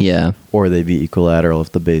isosceles. Yeah. Or they'd be equilateral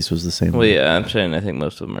if the base was the same. Well, length. yeah, I'm saying I think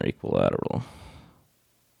most of them are equilateral.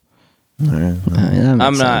 All right. That makes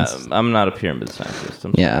I'm not. sense. I'm not a pyramid scientist.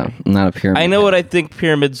 I'm Yeah, sorry. I'm not a pyramid. I know head. what I think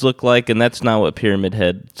pyramids look like, and that's not what Pyramid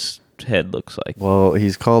Head's head looks like. Well,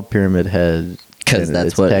 he's called Pyramid Head Because and that's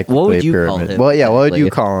it's what. technically What would a you call pyramid. him? Well, yeah. What would you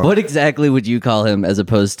Like, call him? What exactly would you call him as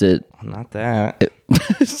opposed to? Not that.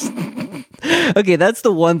 Okay, that's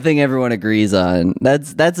the one thing everyone agrees on.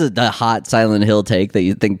 That's a hot Silent Hill take that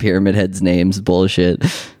you think Pyramid Head's name's bullshit.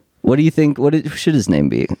 What do you think? Should his name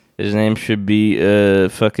be? His name should be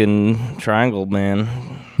fucking Triangle Man.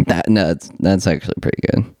 That's actually pretty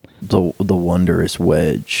good. The wondrous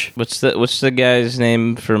wedge. What's the guy's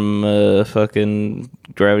name from fucking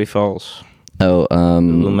Gravity Falls? Oh,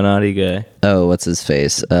 Illuminati guy. Oh, what's his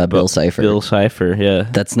face? Bill Cipher. Bill Cipher, yeah.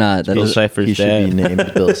 That's not... Bill Cipher's He dad. should be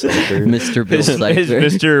named Bill Cipher. Mr. Bill His Cipher.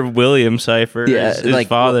 Mr. William Cipher. Yeah, His like,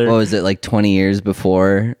 father. what was it, like 20 years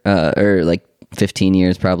before, or like 15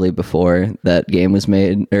 years probably before that game was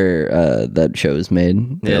made, or that show was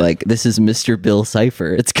made. They're like, this is Mr. Bill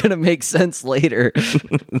Cipher. It's going to make sense later.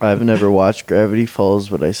 I've never watched Gravity Falls,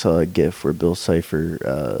 but I saw a gif where Bill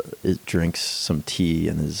Cipher drinks some tea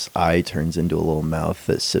and his eye turns into a little mouth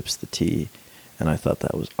that sips the tea. And I thought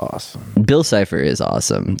that was awesome. Bill Cipher is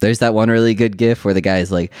awesome. There's that one really good gif where the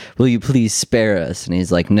guy's like, will you please spare us? And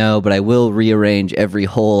he's like, no, but I will rearrange every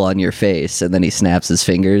hole on your face. And then he snaps his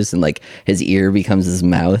fingers and like his ear becomes his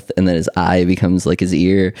mouth and then his eye becomes like his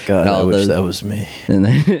ear. God, and I wish that was me. And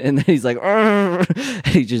then he's like,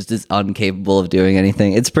 he just is incapable of doing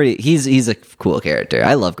anything. It's pretty, he's a cool character.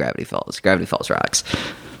 I love Gravity Falls. Gravity Falls rocks.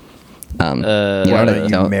 Why don't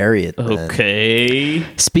you marry it then? Okay.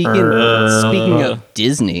 Speaking of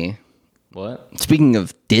Disney. What? Speaking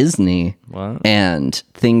of Disney What? and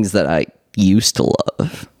things that I used to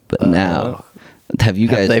love, but now, have you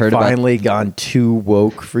guys Have they heard finally gone too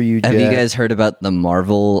woke for you, Have Jack? you guys heard about the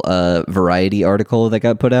Marvel Variety article that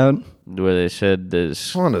got put out? Where they said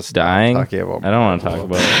this I wanna stop dying? talking about I don't want to talk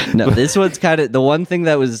about it. No, this one's kind of the one thing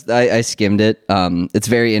that was I skimmed it. It's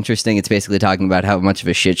very interesting. It's basically talking about how much of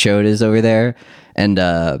a shit show it is over there. And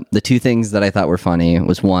the two things that I thought were funny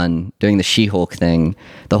was, one, during the She-Hulk thing,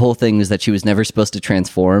 the whole thing was that she was never supposed to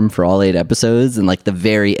transform for all 8 episodes, and like the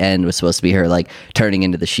very end was supposed to be her like turning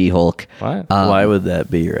into the She-Hulk. What? Why would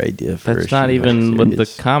that be your idea for That's a not She-Hulk even what the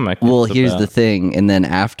series? comic Well, is here's about. the thing. And then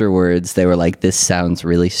afterwards, they were like, this sounds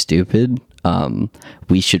really stupid.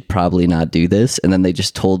 We should probably not do this. And then they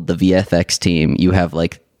just told the VFX team, you have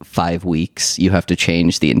like 5 weeks. You have to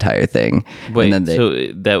change the entire thing. Wait, and then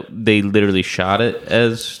so that they literally shot it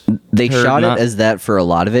as they her shot not- it as that for a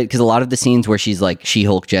lot of it, because a lot of the scenes where she's like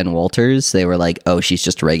She-Hulk Jen Walters, they were like, oh, she's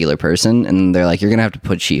just a regular person. And they're like, you're going to have to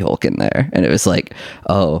put She-Hulk in there. And it was like,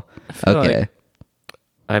 oh, feel okay. like-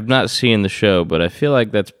 I've not seen the show, but I feel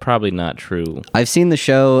like that's probably not true. I've seen the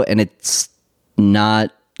show and it's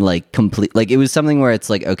not like complete. Like it was something where it's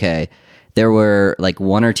like, okay, there were like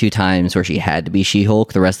 1 or 2 times where she had to be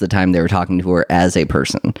She-Hulk. The rest of the time they were talking to her as a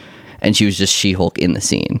person and she was just She-Hulk in the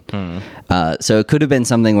scene. So it could have been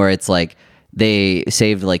something where it's like they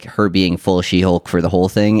saved like her being full She-Hulk for the whole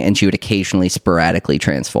thing and she would occasionally sporadically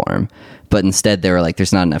transform. But instead they were like,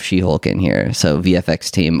 there's not enough She-Hulk in here. So VFX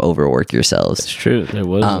team, overwork yourselves. It's true. There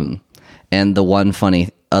was. And the one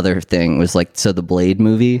funny other thing was like, so the Blade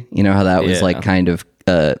movie, you know how that was Yeah. like kind of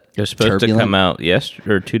It was supposed turbulent? to come out yesterday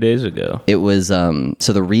or 2 days ago. It was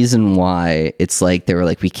so the reason why it's like they were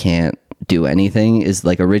like, we can't do anything is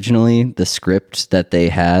like originally the script that they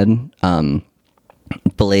had,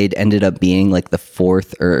 Blade ended up being like the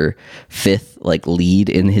 4th or 5th like lead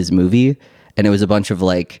in his movie, and it was a bunch of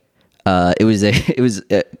like it was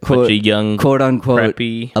quote, of young, quote unquote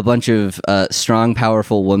preppy- a bunch of strong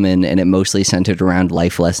powerful women, and it mostly centered around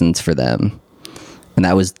life lessons for them. And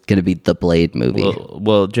that was going to be the Blade movie.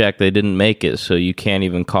 Well, Jack, they didn't make it, so you can't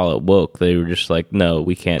even call it woke. They were just like, no,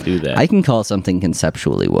 we can't do that. I can call something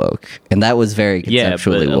conceptually woke, and that was very yeah,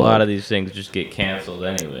 conceptually but a woke. lot of these things just get canceled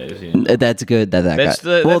anyways. You know? That's good that That's got.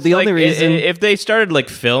 the well, that's the like, only reason if they started like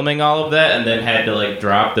filming all of that and then had to like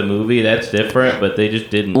drop the movie, that's different. But they just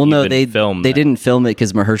didn't. well, no, even they film. they that. didn't film it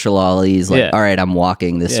because Mahershala Ali's like, Yeah. all right, I'm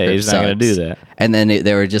walking this. Yeah, script he's not gonna sucks." do that. And then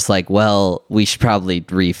they were just like, well, we should probably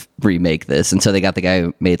remake this, and so they got the guy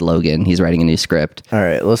who made Logan. He's writing a new script. All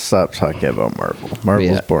right, let's stop talking about Marvel. Marvel's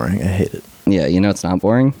Yeah. boring. I hate it. Yeah, you know it's not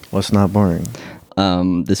boring. What's not boring?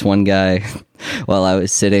 This one guy, while I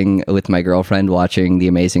was sitting with my girlfriend watching The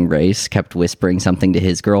Amazing Race, kept whispering something to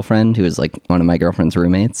his girlfriend, who was like one of my girlfriend's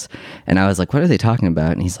roommates. And I was like, what are they talking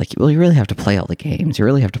about? And he's like, well, you really have to play all the games. You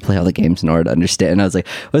really have to play all the games in order to understand. And I was like,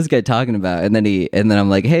 what's this guy talking about? And then I'm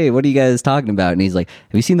like, hey, what are you guys talking about? And he's like,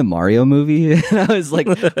 have you seen the Mario movie? And I was like,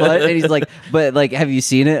 what? And he's like, but like, have you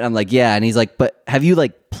seen it? And I'm like, yeah. And he's like, but have you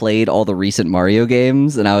like played all the recent Mario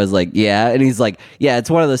games? And I was like, yeah. And he's like, yeah, it's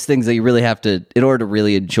one of those things that you really have to, in order to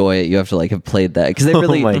really enjoy it, you have to like have played that, because they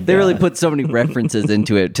really my they really God. put so many references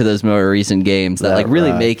into it, to those more recent games, that like really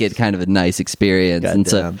rocks. make it kind of a nice experience. And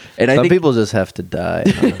so, Goddamn. and I Some think people just have to die.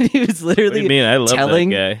 huh? he was literally What do you mean? I love that telling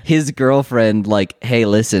guy. his girlfriend like, hey,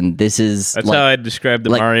 listen, this is That's like, how I described the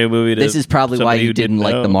like, Mario movie. To this is probably why somebody you who didn't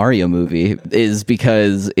like know. the Mario movie, is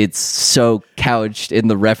because it's so couched in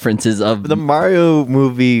the references of The Mario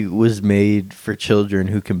movie movie was made for children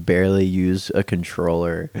who can barely use a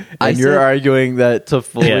controller. And you're said- arguing that to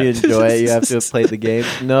fully Yeah. enjoy it, you have to have played the game?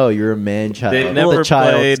 No, you're a man-child. They've That's never a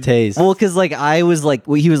child's played- taste. Well, because like I was like,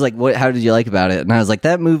 he was like, "What? How did you like about it?" And I was like,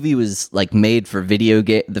 "That movie was like made for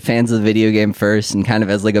the fans of the video game first, and kind of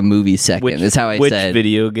as like a movie second." Is how I which said.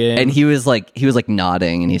 video game? And he was like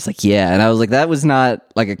nodding, and he's like, "Yeah." And I was like, "That was not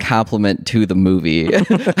like a compliment to the movie."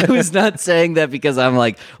 I was not saying that because I'm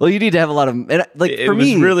like, "Well, you need to have a lot of," and like it for was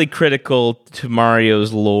me, really critical to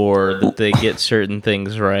Mario's lore that they get certain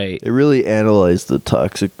things right. It really analyzed the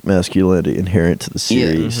toxic masculinity inherent to the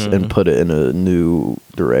series and put it in a new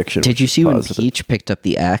direction. Did you see when Positive. Peach picked up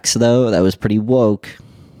the axe though? That was pretty woke.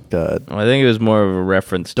 God, I think it was more of a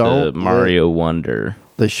reference to Don't Mario Wonder.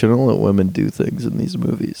 they shouldn't let women do things in these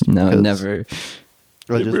movies. No, because- never.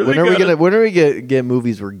 Or just- really when are we get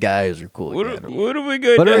movies where guys are cool again? What are we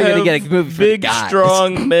going When to are we have? gonna get a movie for big, guys?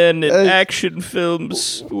 strong men in action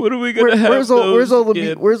films. What are we going to have? where's all the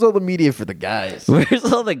again? where's all the media for the guys? Where's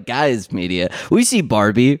all the guys media? We see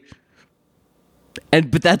Barbie,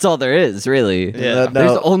 but that's all there is, really. Yeah.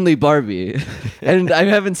 There's only Barbie, and I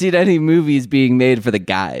haven't seen any movies being made for the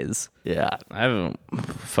guys. Yeah, I haven't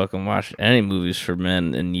fucking watched any movies for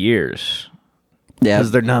men in years. Yeah,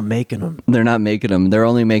 Because they're not making them. they're not making them. They're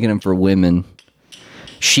only making them for women.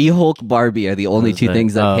 She-Hulk, Barbie are the only two that?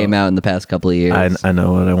 things that Oh. came out in the past couple of years. I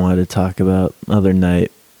know what I wanted to talk about. The other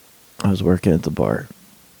night, I was working at the bar,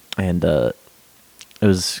 and it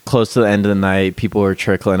was close to the end of the night. People were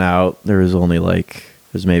trickling out. There was only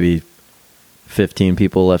there's maybe 15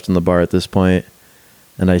 people left in the bar at this point,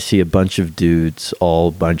 and I see a bunch of dudes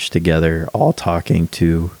all bunched together, all talking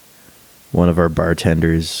to one of our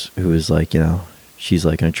bartenders who is she's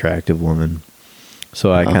like an attractive woman.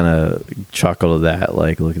 So I kind of chuckle at that,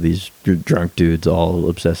 like, look at these drunk dudes all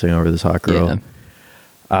obsessing over this hot girl.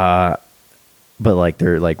 But like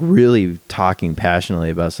they're like really talking passionately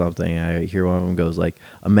about something. I hear one of them goes like,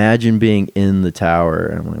 "Imagine being in the tower."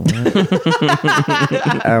 And I'm like,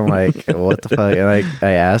 "What?" I'm like, "What the fuck?" And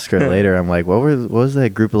I ask her later. I'm like, "What was that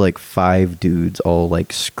group of like 5 dudes all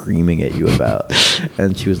like screaming at you about?"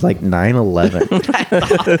 And she was like, 9/11.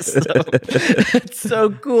 It's so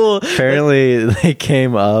cool. Apparently, they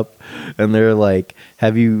came up and they're like,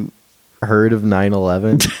 "Have you heard of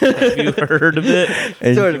 9/11?" Have you heard of it?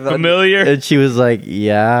 And Sort of. Familiar? And she was like,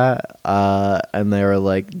 "Yeah." And they were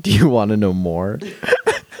like, "Do you want to know more?"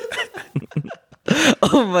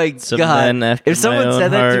 Oh my Some god! men after If someone my own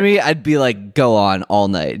said that to heart. me, I'd be like, "Go on all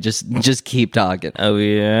night. Just keep talking." Oh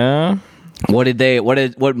yeah. What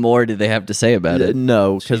more did they have to say about it?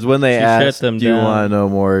 No, because when they she shut asked, them "Do you down. want to know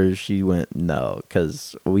more?" she went, "No,"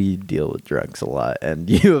 because we deal with drunks a lot, and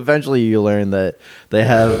you eventually learn that they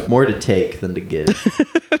have more to take than to give.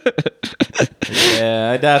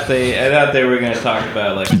 Yeah, I doubt they were going to talk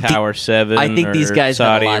about like Tower 7. I think these or guys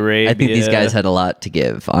Saudi had a lot. Arabia. I think these guys had a lot to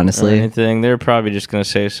give. or Honestly, anything. They're probably just going to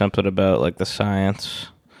say something about like the science,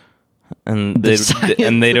 and The they science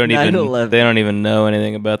and they of don't even 9/11. they don't even know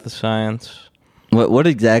anything about the science. what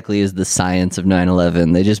exactly is the science of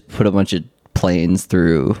 9/11? They just put a bunch of planes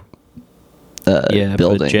through Yeah,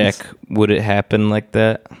 buildings. but Jack, would it happen like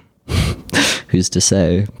that? Who's to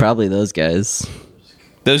say? Probably those guys.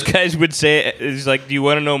 Those guys would say, "It's like, do you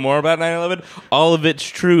want to know more about 9/11? All of it's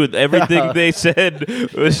true. Everything they said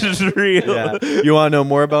was just real." Yeah. You want to know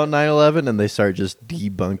more about 9/11? And they start just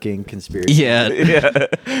debunking conspiracy. Yeah.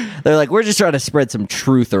 They're like, we're just trying to spread some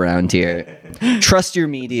truth around here. Trust your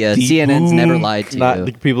media. CNN's never lied to Not you.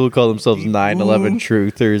 the people who call themselves 9/11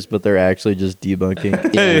 truthers, but they're actually just debunking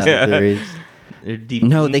theories. They're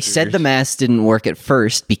No, they said the masks didn't work at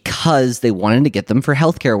first because they wanted to get them for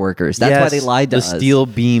healthcare workers. That's why they lied to the us. steel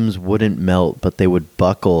beams wouldn't melt, but they would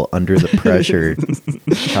buckle under the pressure,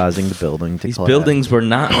 causing the building to These collapse. buildings were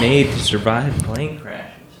not made to survive plane crashes.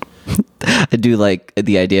 I do like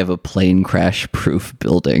the idea of a plane crash proof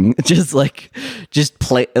building. just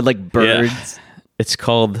birds. It's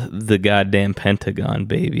called the goddamn Pentagon,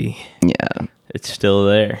 baby. Yeah. It's still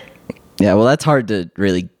there. Yeah, well, that's hard to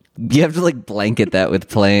really. You have to like blanket that with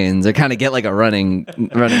planes or kind of get like a running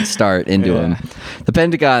start into them. The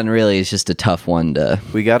Pentagon really is just a tough one to.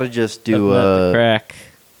 We got to just do Not the a crack.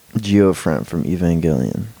 geofront from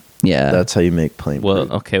Evangelion. Yeah, That's how you make plane. Well,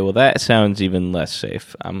 proof. okay. Well, that sounds even less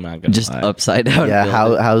safe. I'm not gonna just lie. upside down. Yeah,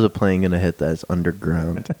 building. how's a plane gonna hit that? It's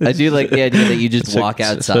underground. I do like the idea that you just It's a- walk so-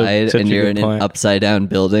 outside such and a you're good in an point. upside down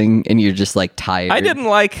building and you're just like tired. I didn't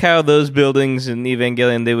like how those buildings in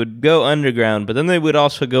Evangelion, they would go underground, but then they would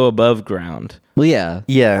also go above ground. Well, yeah.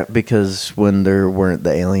 Yeah, because when there weren't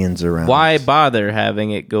the aliens around. Why bother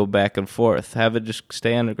having it go back and forth? Have it just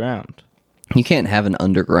stay underground. You can't have an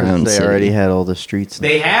underground They city. already had all the streets.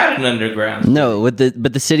 They had an underground. No, but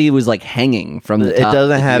the city was like hanging from the It top.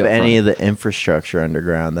 doesn't have any of the the infrastructure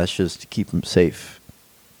underground. That's just to keep them safe.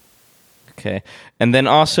 Okay. And then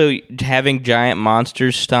also having giant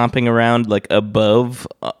monsters stomping around like above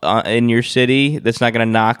in your city that's not going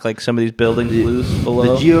to knock like some of these buildings loose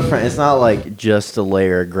below. The geofront, it's not like just a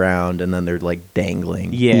layer of ground and then they're like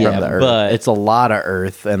dangling Yeah, from the earth. but- It's a lot of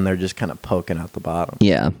earth and they're just kind of poking out the bottom.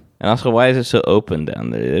 Yeah. And also, why is it so open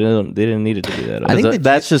down there? They didn't need it to be that open. I think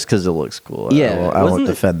That's just because it looks cool. Yeah, I won't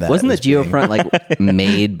defend that. Wasn't the as being- geofront like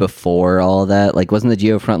made before all that? Like, wasn't the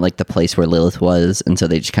geofront like the place where Lilith was, and so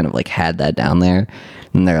they just kind of like had that down there,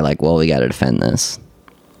 and they're like, well, we got to defend this.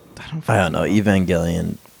 I don't know.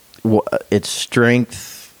 Evangelion, its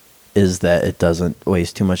strength is that it doesn't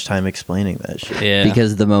waste too much time explaining that shit. Yeah.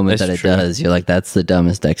 Because the moment That's that it true. does, you're like, that's the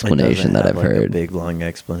dumbest It explanation doesn't that have, I've like, heard. A big long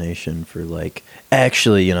explanation for like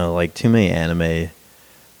actually, like too many anime.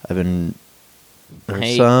 I've been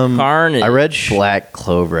Hey, some. Carnage. I read Black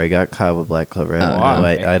Clover. I got caught with Black Clover.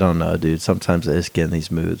 Why? I don't know, dude. Sometimes I just get in these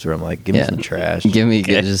moods where I'm like, give me Yeah. some trash. Give me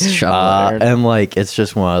just shovel it. And like it's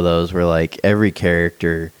just one of those where like every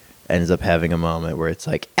character ends up having a moment where it's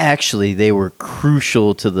like actually they were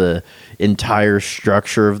crucial to the entire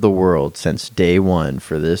structure of the world since day one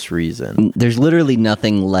for this reason. There's literally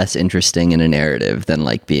nothing less interesting in a narrative than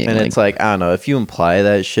like being And like, it's like, I don't know, if you imply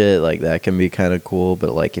that shit, like that can be kind of cool,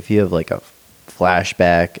 but like if you have like a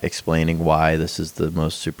flashback explaining why this is the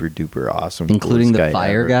most super duper awesome, including coolest the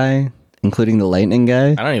fire ever. guy, including the lightning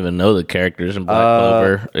guy. I don't even know the characters in Black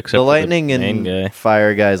Clover except the for lightning the and main guy.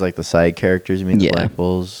 fire guys, like the side characters. You mean the Yeah. Black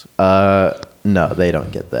Bulls? No, they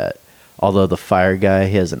don't get that. Although the fire guy,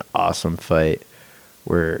 he has an awesome fight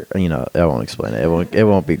where I won't explain it. It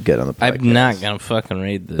won't be good on the podcast. I'm not gonna fucking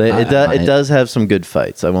read this. It does have some good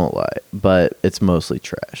fights. I won't lie, but it's mostly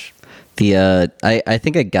trash. I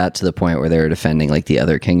think I got to the point where they were defending like the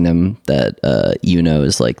other kingdom that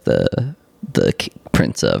is like the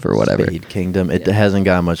prince of or whatever. Spade Kingdom. It hasn't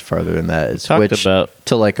gone much farther than that. It's Talked switched about-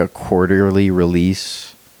 to like a quarterly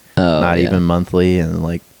release, not yeah. even monthly, and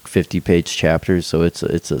like 50-page chapters. So it's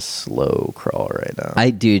a slow crawl right now.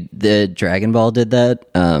 The Dragon Ball did that,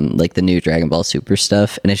 like the new Dragon Ball Super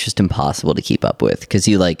stuff, and it's just impossible to keep up with because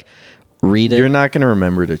you like read it. You're not going to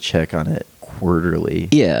remember to check on it quarterly.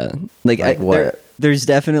 Yeah, like what? there's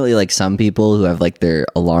definitely like some people who have like their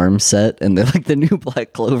alarm set, and they're like the new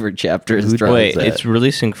Black Clover chapter is dropped. Wait, that? it's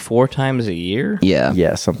releasing 4 times a year? Yeah.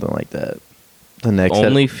 Yeah, something like that. The next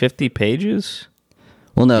Only 50 pages?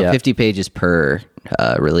 Well, no, Yeah. 50 pages per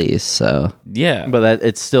release. So Yeah. but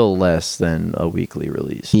it's still less than a weekly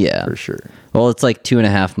release. Yeah. for sure. well, it's like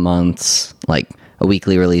 2.5 months. Like a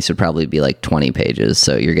weekly release would probably be like 20 pages.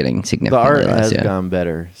 So you're getting The significantly art less. has Yeah. gone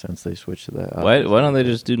better since they switched to that. why don't they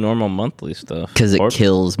just do normal monthly stuff? Because it Or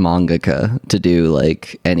kills mangaka to do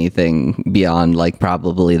like anything beyond like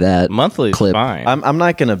probably that monthly is clip. fine. I'm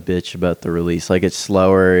not gonna bitch about the release. Like it's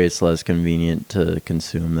slower, it's less convenient to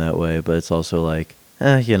consume that way, but it's also like,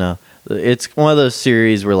 it's one of those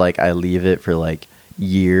series where like I leave it for like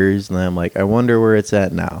years, and then I'm like, I wonder where it's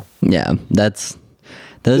at now. Yeah, that's And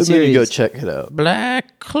those then you go series. check it out.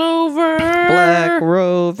 Black Clover. Black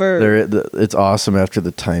Rover. It's awesome after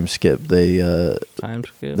the time skip. Time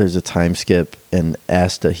skip. There's a time skip, and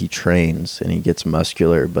Asta he trains and he gets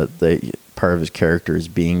muscular, but part of his character is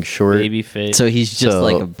being short. Baby face. So he's just So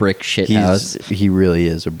like a brick shit house. He really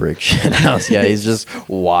is a brick shit house. Yeah, he's just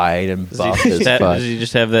wide and buff as fuck. Does he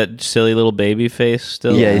just have that silly little baby face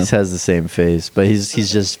still? Yeah, he has the same face, but he's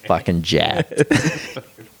just fucking jacked.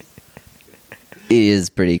 It is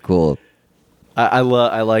pretty cool. I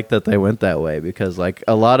like that they went that way because like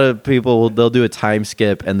a lot of people they'll do a time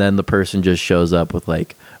skip and then the person just shows up with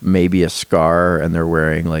like maybe a scar and they're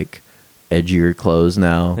wearing like edgier clothes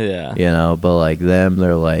now. Yeah. But like them,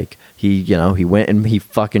 they're like he went and he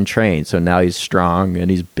fucking trained, so now he's strong and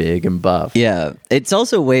he's big and buff. Yeah, it's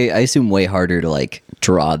also I assume way harder to like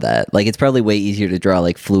draw that. Like it's probably way easier to draw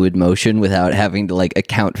like fluid motion without having to like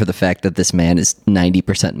account for the fact that this man is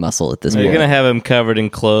 90% muscle at this You're point. gonna have him covered in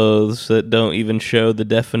clothes that don't even show the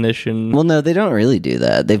definition. Well, no, they don't really do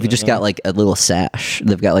that. They've just got like a little sash.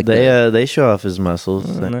 They've got like They show off his muscles.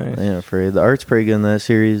 nice. They ain't afraid. The art's pretty good in that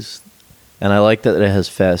series, and I like that it has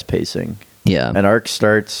fast pacing. yeah. An arc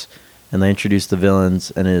starts and they introduce the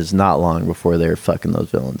villains, and it is not long before they're fucking those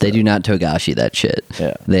villains. They up. do not Togashi that shit.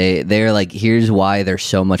 Yeah. They're like, here's why they're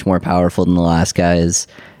so much more powerful than the last guys.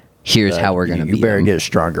 Here's how we're gonna You beat better them. get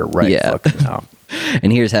stronger right Yeah. fucking now.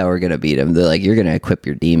 And here's how we're gonna beat him. They're like, you're gonna equip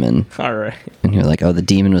your demon. All right. And you're like, oh, the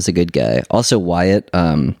demon was a good guy. Also, Wyatt,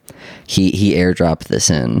 he airdropped this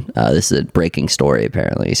in. This is a breaking story,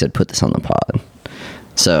 apparently. He said, put this on the pod.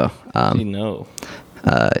 So, You know.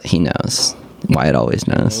 he knows. Wyatt always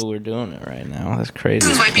knows. Oh, we're doing it right now. That's crazy.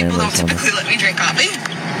 This is why people don't typically let me drink coffee.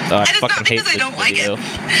 Oh, And it's fucking not because hate I don't this like video.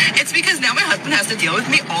 it. It's because now my husband has to deal with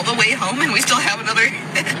me all the way home, and we still have another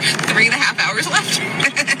 3.5 hours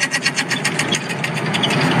left.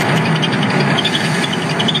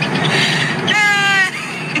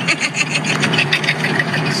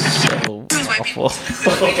 So This is why people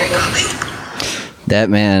awful. let me drink coffee. That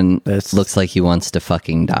man That's- looks like he wants to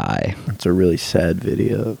fucking die. It's a really sad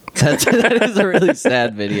video. That is a really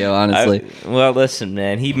sad video, honestly. Well, listen,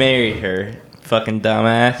 man. He married her. Fucking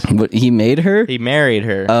dumbass. What, he made her? He married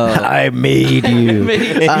her. I made you.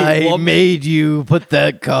 I Woman. made you put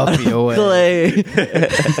that coffee away. Clay.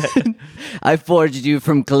 I forged you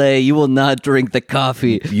from clay. You will not drink the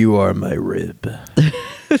coffee. You are my rib.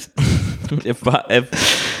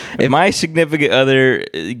 If my significant other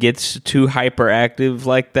gets too hyperactive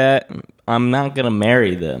like that, I'm not gonna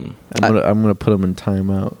marry them. I'm gonna put him in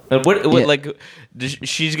timeout. What Yeah. like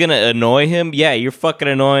she's gonna annoy him? Yeah, you're fucking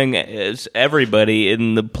annoying everybody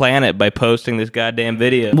in the planet by posting this goddamn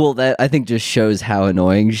video. Well, that I think just shows how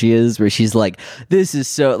annoying she is, where she's like, this is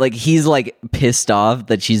so, like, he's like pissed off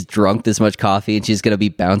that she's drunk this much coffee and she's gonna be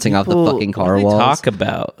bouncing off the People- fucking What car do they walls. talk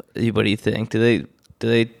about? What do you think? Do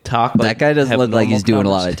they talk? That guy doesn't have look like he's doing a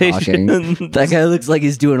lot of talking. conversations? That guy looks like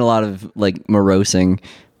he's doing a lot of like morosing.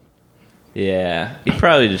 Yeah, he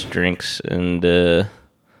probably just drinks and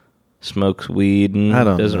smokes weed and I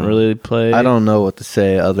don't doesn't know. really play. I don't know what to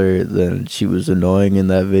say other than she was annoying in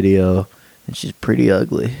that video, and she's pretty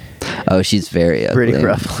ugly. Oh, she's very ugly. Pretty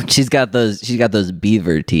rough. She's got those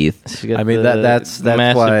beaver teeth. She got I mean the that's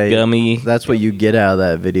massive why gummy. that's what you get out of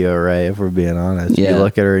that video, right? If we're being honest, Yeah. you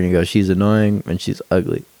look at her and you go, she's annoying and she's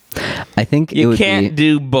ugly. I think it You would can't be,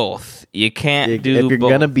 do both. You can't do If you're both.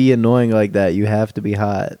 gonna be annoying like that, you have to be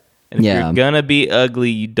hot. And if Yeah. you're gonna be ugly,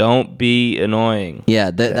 you don't be annoying.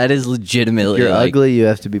 yeah, that is If legitimately you're like, ugly, you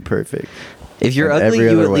have to be perfect. if you're in ugly, every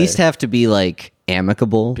you other at least way. have to be like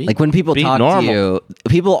amicable. Like when people be talk normal. to you,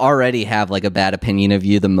 people already have like a bad opinion of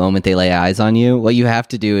you the moment they lay eyes on you. What you have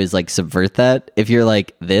to do is like subvert that. If you're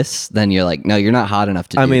like this, then you're like, no, you're not hot enough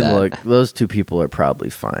to do I mean, that. look, those two people are probably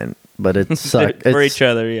fine, but it sucks For each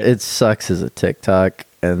other, yeah. It sucks as a TikTok,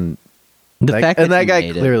 and The fact that that he guy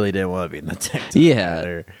made it. clearly didn't want to be in the TikTok. Yeah,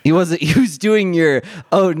 either. he wasn't. He was doing your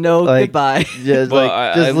oh no Like, goodbye. Just Well, like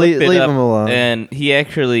I just looked leave it up, him alone. And he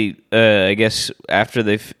actually, I guess after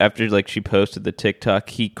like she posted the TikTok,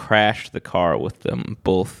 he crashed the car with them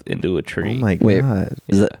both into a tree. Oh my Wait, god!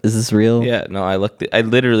 is this real? Yeah, no, I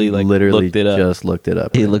literally Literally looked it up. just looked it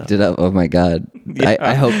up. He right looked now. it up. Oh my god!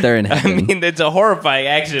 I hope they're in I heaven. mean, it's a horrifying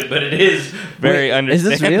accident, but it is very Wait, is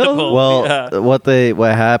this real? understandable. Well, Yeah.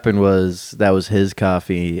 what happened was that was his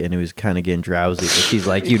coffee, and he was kind of getting drowsy. But she's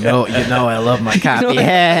like, you know, I love my coffee.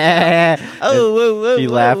 Oh, whoa, whoa, She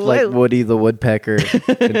whoa, laughed whoa. like Woody the Woodpecker.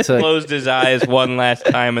 And so- closed his eyes one last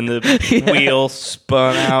time, and the wheel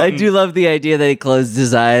spun out. I do love the idea that he closed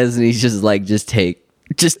his eyes and he's just like, just take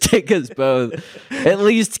us both. At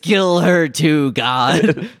least kill her too,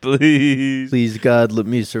 God. Please. Please, God, let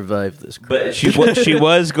me survive this. But she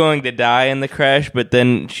was going to die in the crash, but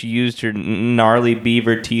then she used her gnarly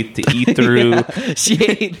beaver teeth to eat through. She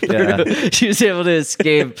ate through. She was able to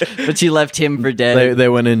escape, but she left him for dead. They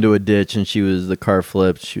went into a ditch, and the car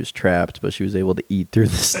flipped. She was trapped, but she was able to eat through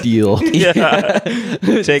the steel. Take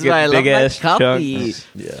That's why I a love big ass my chunk. coffee.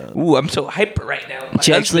 Yeah. Ooh, I'm so hyper right now. My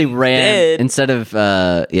She actually husband's ran dead. instead of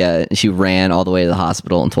she ran all the way to the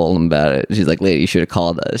hospital and told him about it. She's like, lady, you should have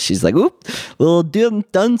called us. She's like, oop, little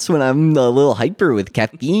dunce when I'm a little hyper with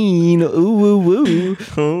caffeine. Ooh, ooh, ooh.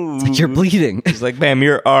 It's like, you're bleeding. He's like, ma'am,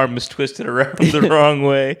 your arm is twisted around the wrong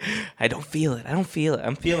way. I don't feel it. I'm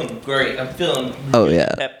feeling great. I'm feeling Oh,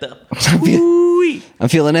 yeah. pepped up. Ooh-wee. I'm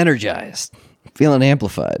feeling energized. Feeling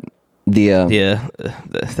amplified. Yeah,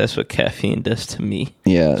 that's what caffeine does to me.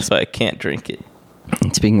 Yeah. So I can't drink it.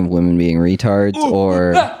 Speaking of women being retards,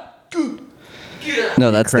 or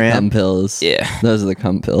no, that's the Cramp? cum pills. Yeah. Those are the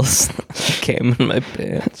cum pills. Came in my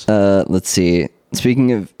pants. Let's see.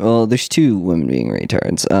 Speaking of, well, there's two women being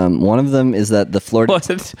retards. One of them is that the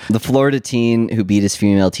Florida teen who beat his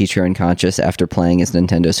female teacher unconscious after playing his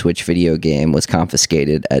Nintendo Switch video game was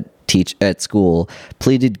confiscated at teach at school,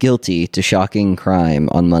 pleaded guilty to shocking crime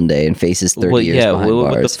on Monday and faces 30 years behind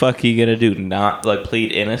what the bars. fuck are you gonna do? Not like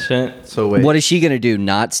plead innocent? So wait, What is she gonna do?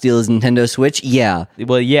 Not steal his Nintendo Switch? Yeah,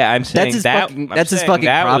 Well, yeah, I'm saying his that. fucking- I'm that's his saying fucking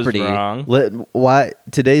that was property. wrong. why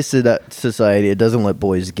today's society it doesn't let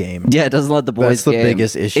boys game. yeah. It doesn't let the boys. That's the game.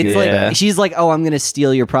 biggest issue. It's Yeah. like she's like, "Oh, I'm gonna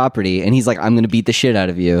steal your property," and he's like, "I'm gonna beat the shit out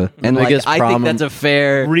of you." And like, Biggest I think problem- that's a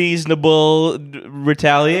fair. Reasonable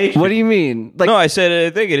retaliation. What do you mean? Like, no, I said I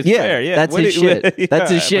think it's yeah, fair. Yeah, that's What his do you- shit. yeah,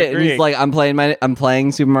 That's his I'm shit. And he's agreeing. like, I'm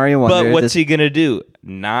playing Super Mario Wonder. But what's This- he gonna do?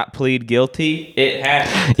 Not plead guilty? It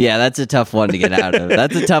happened. Yeah, that's a tough one to get out of.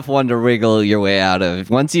 That's a tough one to wriggle your way out of.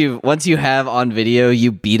 Once you have on video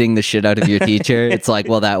you beating the shit out of your teacher, it's like,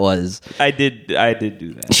 well, that was I did do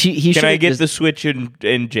that. he Can I should've get just- the Switch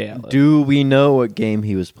in jail? Do we know what game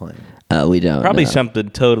he was playing? we don't Probably know. something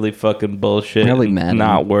totally fucking bullshit. Probably and Madden.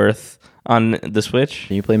 not worth on the Switch.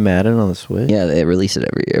 Can you play Madden on the Switch? Yeah, they release it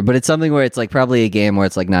every year, but it's something where it's like probably a game where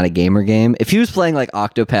it's like not a gamer game. If he was playing like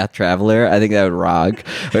Octopath Traveler, I think that would rock.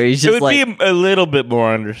 Where he's It just would like, be a little bit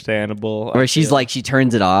more understandable. where she's like, she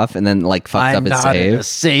turns it off and then like fucks up I'm its not at save. a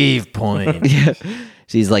save point. Yeah.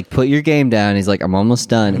 She's like, put your game down. He's like, I'm almost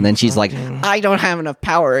done. And then she's like, I don't have enough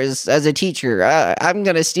power as a teacher. I'm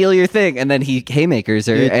going to steal your thing. And then he haymakers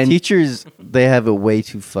her. Dude, and teachers, they have it way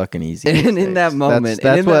too fucking easy. and these in days. that moment,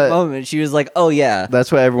 that's that what moment, she was like, oh, yeah.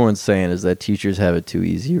 that's what everyone's saying is that teachers have it too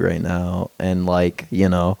easy right now, and like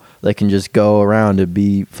they can just go around and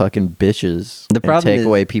be fucking bitches. The problem and take is-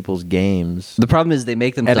 away people's games The problem is they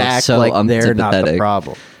make and themselves act so like they're not the unsympathetic.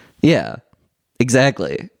 problem. Yeah,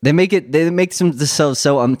 exactly. They make themselves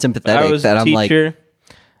so If I unsympathetic was that a I'm like, teacher,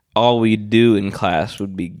 all we'd do in class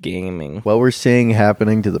would be gaming. What we're seeing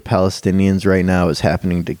happening to the Palestinians right now is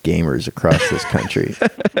happening to gamers across this country.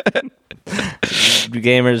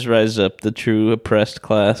 Gamers rise up, the true oppressed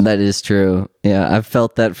class. that is true. Yeah, I've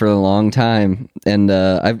felt that for a long time, and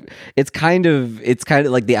it's kind of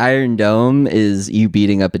like the Iron Dome is you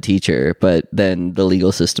beating up a teacher, but then the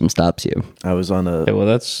legal system stops you. I was on a Yeah, well,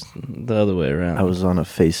 that's the other way around. I was on a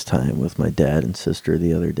FaceTime with my dad and sister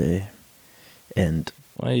the other day, and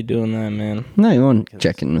Why are you doing that, man? No, you won't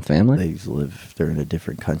check in with family. they're in a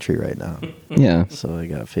different country right now, Yeah. so I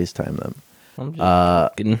got to FaceTime them. I'm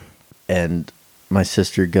just kidding. And my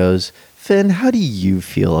sister goes, Finn, how do you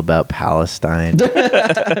feel about Palestine?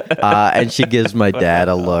 And she gives my dad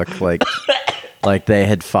a look like they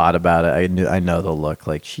had fought about it. I know the look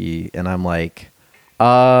and I'm like,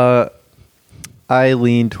 I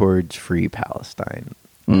lean towards free Palestine.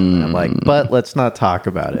 And I'm like, but let's not talk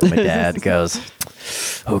about it. My dad goes,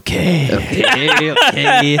 okay.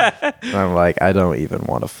 Okay. And I'm like, I don't even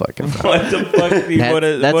want to fucking know. What the fuck do you want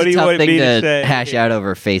to? That's What do a you tough want thing me to to say? hash out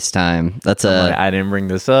over FaceTime. That's I'm a like, I didn't bring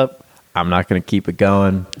this up. I'm not going to keep it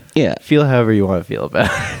going. yeah. Feel however you want to feel about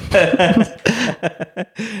it.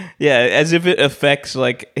 Yeah, as if it affects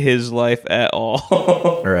like his life at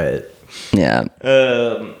all. Right. Yeah.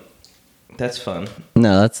 That's fun.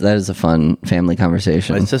 No, that is a fun family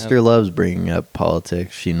conversation. My sister loves bringing up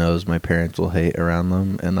politics. She knows my parents will hate around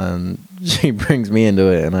them, and then she brings me into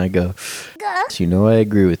it, and I go, I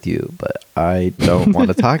agree with you, but I don't want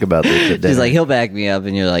to talk about this at dinner." She's like, he'll back me up,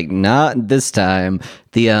 and you're like, not this time.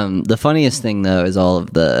 The funniest thing though is all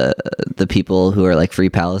of the people who are like Free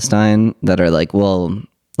Palestine that are like, well,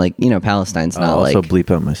 like Palestine's not I'll like also bleep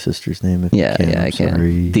out my sister's name if yeah, you can. yeah, I'm I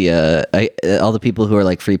can. sorry. All the people who are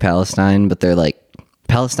like Free Palestine, but they're like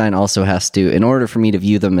Palestine also has to, in order for me to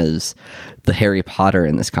view them as the Harry Potter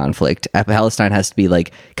in this conflict, Palestine has to be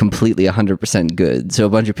like completely 100% good. So a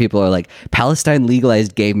bunch of people are like, Palestine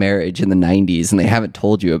legalized gay marriage in the 90s and they haven't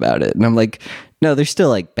told you about it. And I'm like, no, they're still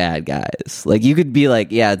like bad guys. Like you could be like,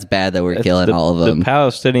 yeah, it's bad that we're killing all of them. The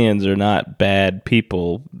Palestinians are not bad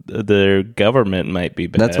people. Their government might be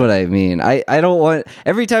bad. That's what I mean. I don't want,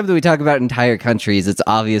 every time that we talk about entire countries, it's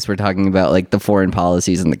obvious we're talking about like the foreign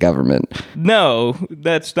policies and the government. No,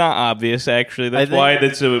 that's not obvious. Actually, that's think- why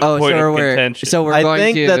that's a point of contention. So we're I going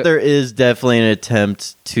think to that there is definitely an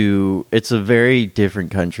attempt to. It's a very different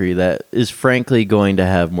country that is frankly going to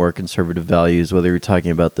have more conservative values, whether you're talking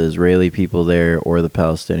about the Israeli people there or the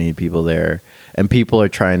Palestinian people there. And people are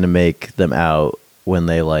trying to make them out when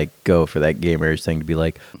they like go for that gay marriage thing to be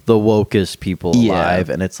like the wokest people Yeah. alive.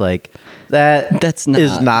 And it's like that's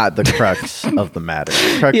not- not the crux of the matter.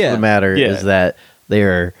 The crux Yeah. of the matter Yeah. is that they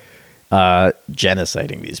are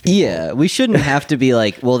genociding these people. Yeah, we shouldn't have to be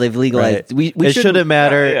like, well, they've legalized. Right. We It shouldn't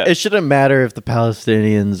matter. Yeah. It shouldn't matter if the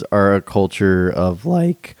Palestinians are a culture of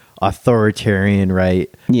like authoritarian, right?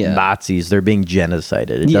 Yeah. Nazis. They're being genocided.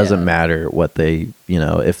 It Yeah. doesn't matter what they,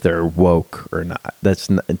 if they're woke or not. That's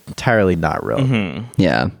entirely not relevant.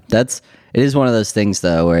 Yeah, It is one of those things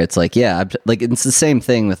though where it's like, yeah, like it's the same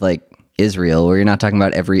thing with like Israel, where you're not talking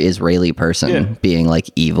about every Israeli person being like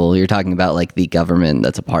evil. You're talking about like the government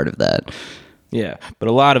that's a part of that. Yeah, but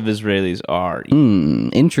a lot of Israelis are.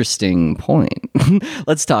 Interesting point.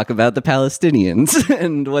 Let's talk about the Palestinians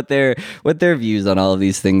and what their views on all of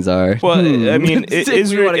these things are. Well, I mean,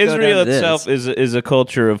 Israel this. itself is a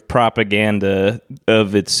culture of propaganda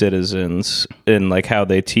of its citizens, and like how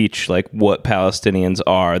they teach like what Palestinians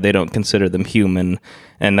are. They don't consider them human,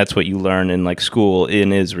 and that's what you learn in like school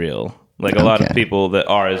in Israel. Like a lot of people that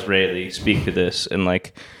are Israeli speak to this, and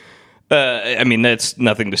like. I mean, that's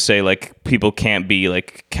nothing to say, like, people can't be,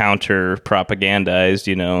 like, counter-propagandized,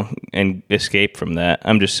 you know, and escape from that.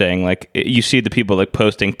 I'm just saying, like, you see the people, like,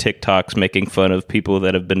 posting TikToks making fun of people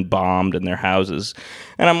that have been bombed in their houses.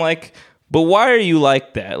 And I'm like, but why are you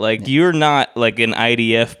like that? Like, you're not, like, an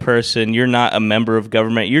IDF person. You're not a member of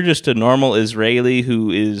government. You're just a normal Israeli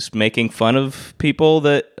who is making fun of people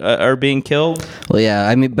that are being killed. Well, yeah,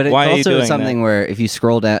 I mean, but it's also something where if you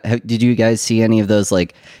scroll down, did you guys see any of those,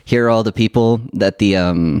 like, here are all the people that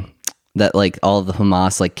that, like, all of the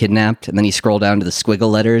Hamas, like, kidnapped, and then you scroll down to the squiggle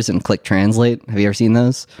letters and click translate? Have you ever seen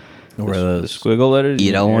those? Where the squiggle letters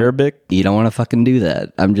in Arabic? You don't want to fucking do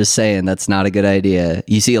that. I'm just saying that's not a good idea.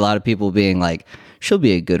 You see a lot of people being like, she'll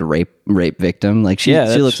be a good rape victim. Like she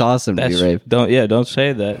looks awesome to be raped. Don't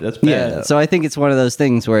say that. That's bad. Yeah. So I think it's one of those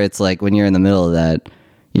things where it's like when you're in the middle of that,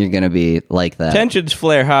 you're gonna be like that. Tensions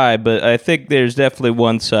flare high, but I think there's definitely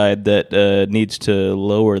one side that needs to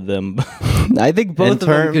lower them. I think both of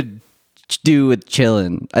them could do with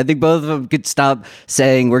chilling. I think both of them could stop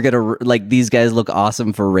saying we're gonna like these guys look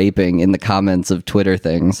awesome for raping in the comments of Twitter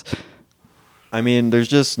things. I mean, there's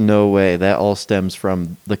just no way. That all stems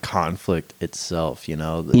from the conflict itself, you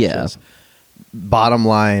know? Just, bottom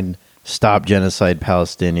line, stop genocide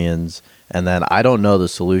Palestinians. And then I don't know the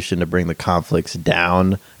solution to bring the conflicts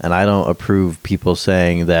down. And I don't approve people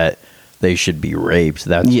saying that they should be raped.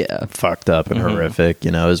 That's fucked up and horrific,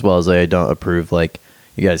 you know, as well as I don't approve, like,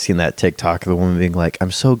 you guys seen that TikTok of the woman being like,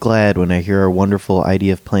 I'm so glad when I hear our wonderful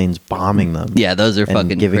IDF planes bombing them. Yeah, those are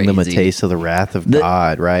fucking giving them a taste of the wrath of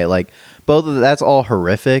God, right? Like, both of that's all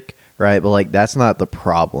horrific, right? But, like, that's not the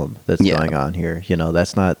problem that's going on here. You know,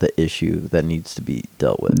 that's not the issue that needs to be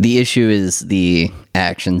dealt with. The issue is the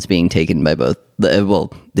actions being taken by both,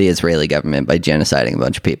 the Israeli government by genociding a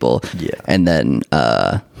bunch of people. Yeah. And then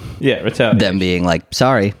them being like,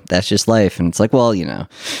 sorry, that's just life. And it's like, well, you know,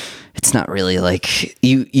 it's not really like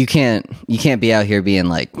you can't be out here being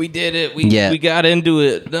like we did it, we got into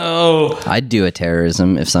it. No, I'd do a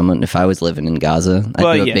terrorism if I was living in Gaza.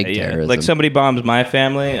 I'd do a big terrorism. Like somebody bombs my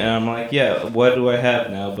family, and I'm like, what do I have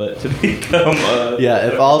now but to become?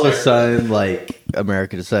 If all of a sudden like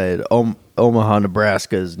America decided, Omaha,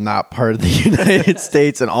 Nebraska is not part of the United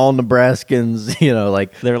States, and all Nebraskans, you know,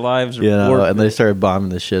 like their lives are, and they started bombing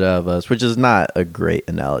the shit out of us, which is not a great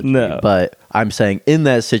analogy. No. But I'm saying in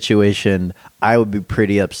that situation, I would be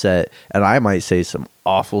pretty upset, and I might say some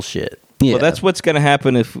awful shit. Yeah. Well, that's what's going to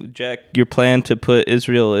happen if, Jack, your plan to put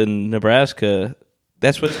Israel in Nebraska.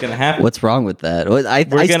 That's what's going to happen. What's wrong with that? I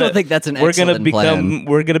still think that's an excellent plan.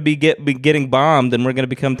 We're going to be getting bombed, and we're going to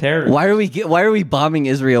become terrorists. Why are we bombing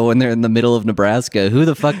Israel when they're in the middle of Nebraska? Who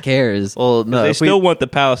the fuck cares? Well, no, they still want the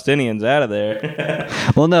Palestinians out of there.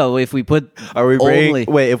 Well, no. If we put,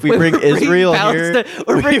 if we bring Israel here,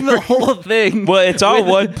 we're bringing the whole thing. Well, it's all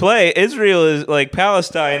one play. Israel is like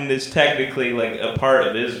Palestine is technically like a part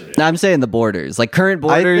of Israel. No, I'm saying the borders, like current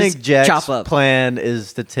borders. I think Jack's chop up. plan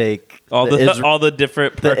is to take all the different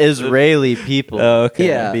the Israeli people. Oh,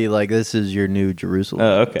 okay. And be like, this is your new Jerusalem.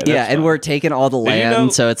 Oh, okay. Yeah, and we're taking all the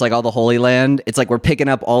land, so it's like all the Holy Land. It's like we're picking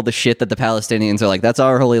up all the shit that the Palestinians are like, that's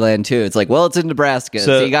our Holy Land too. It's like, well, it's in Nebraska,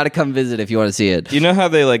 so you got to come visit if you want to see it. You know how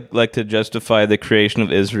they like to justify the creation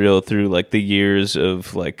of Israel through like the years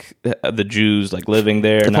of like the Jews like living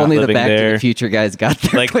there, if not only living the Back there. to the Future guys got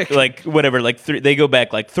there. Like whatever. Like they go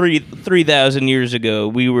back like 3,000 years ago.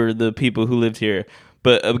 We were the people who lived here.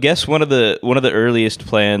 But I guess one of the earliest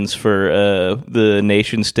plans for the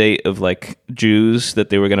nation state of like Jews that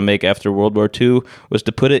they were going to make after World War II was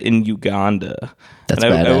to put it in Uganda. That's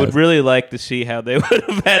and I would really like to see how they would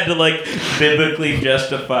have had to like biblically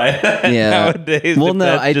justify that nowadays. Well,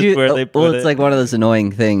 no, I do. Well, it's like one of those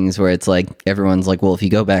annoying things where it's like everyone's like, well, if you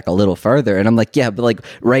go back a little further, and I'm like, yeah, but like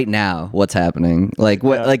right now, what's happening? Like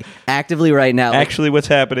what? Like actively right now. Actually, what's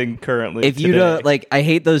happening currently? If you don't like, I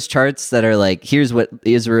hate those charts that are like, here's what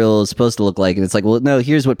Israel is supposed to look like, and it's like, well, no,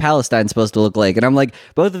 here's what Palestine's supposed to look like, and I'm like,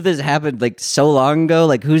 both of this happened like so long ago.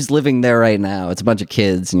 Like, who's living there right now? It's a bunch of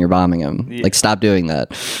kids, and you're bombing them. Yeah. Like, stop doing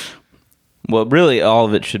that. Well, really, all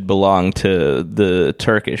of it should belong to the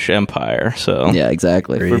Turkish Empire. So Yeah,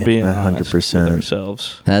 exactly. we're being 100%. 100%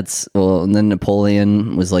 ourselves. That's and then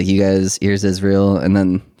Napoleon was like, you guys, here's Israel, and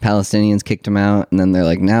then Palestinians kicked him out, and then they're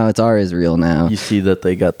like, now it's our Israel now. You see that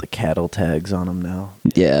they got the cattle tags on them now.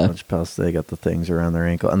 Yeah. They got the things around their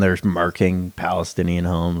ankle, and they're marking Palestinian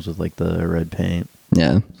homes with like the red paint.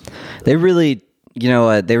 Yeah. They really, you know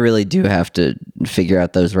what, they really do have to figure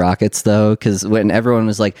out those rockets, though, because when everyone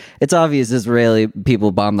was like, it's obvious Israeli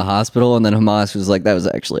people bombed the hospital, and then Hamas was like, that was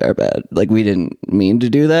actually our bad. Like, we didn't mean to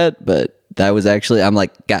do that, but that was actually, I'm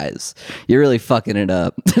like, guys, you're really fucking it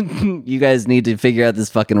up. You guys need to figure out this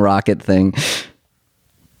fucking rocket thing.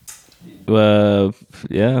 Yeah.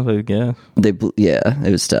 Yeah,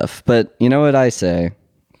 it was tough. But you know what I say?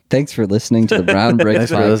 Thanks for listening to the Brown Bricks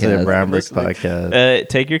Thanks for listening to podcast. Brown Bricks Podcast.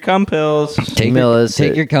 Take your cum pills. Email us Take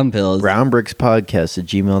at your cum pills.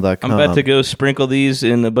 brownbrickspodcast@gmail.com. I'm about to go sprinkle these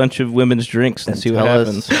in a bunch of women's drinks and see what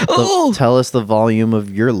happens. Tell us the volume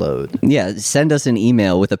of your load. Yeah, send us an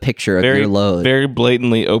email with a picture of your load. Very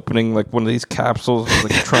blatantly opening like one of these capsules,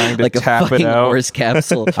 like trying to like a tap fucking it out. horse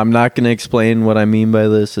capsule. I'm not going to explain what I mean by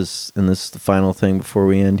this, and this is the final thing before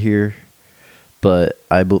we end here. But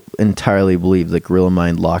I entirely believe that Gorilla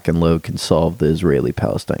Mind Lock and Load can solve the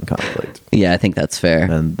Israeli-Palestine conflict. Yeah, I think that's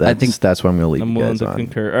fair. And I think that's what I'm going to leave I'm you willing guys to on.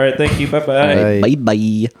 concur. All right, thank you. Bye-bye. All right. Bye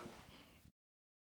bye.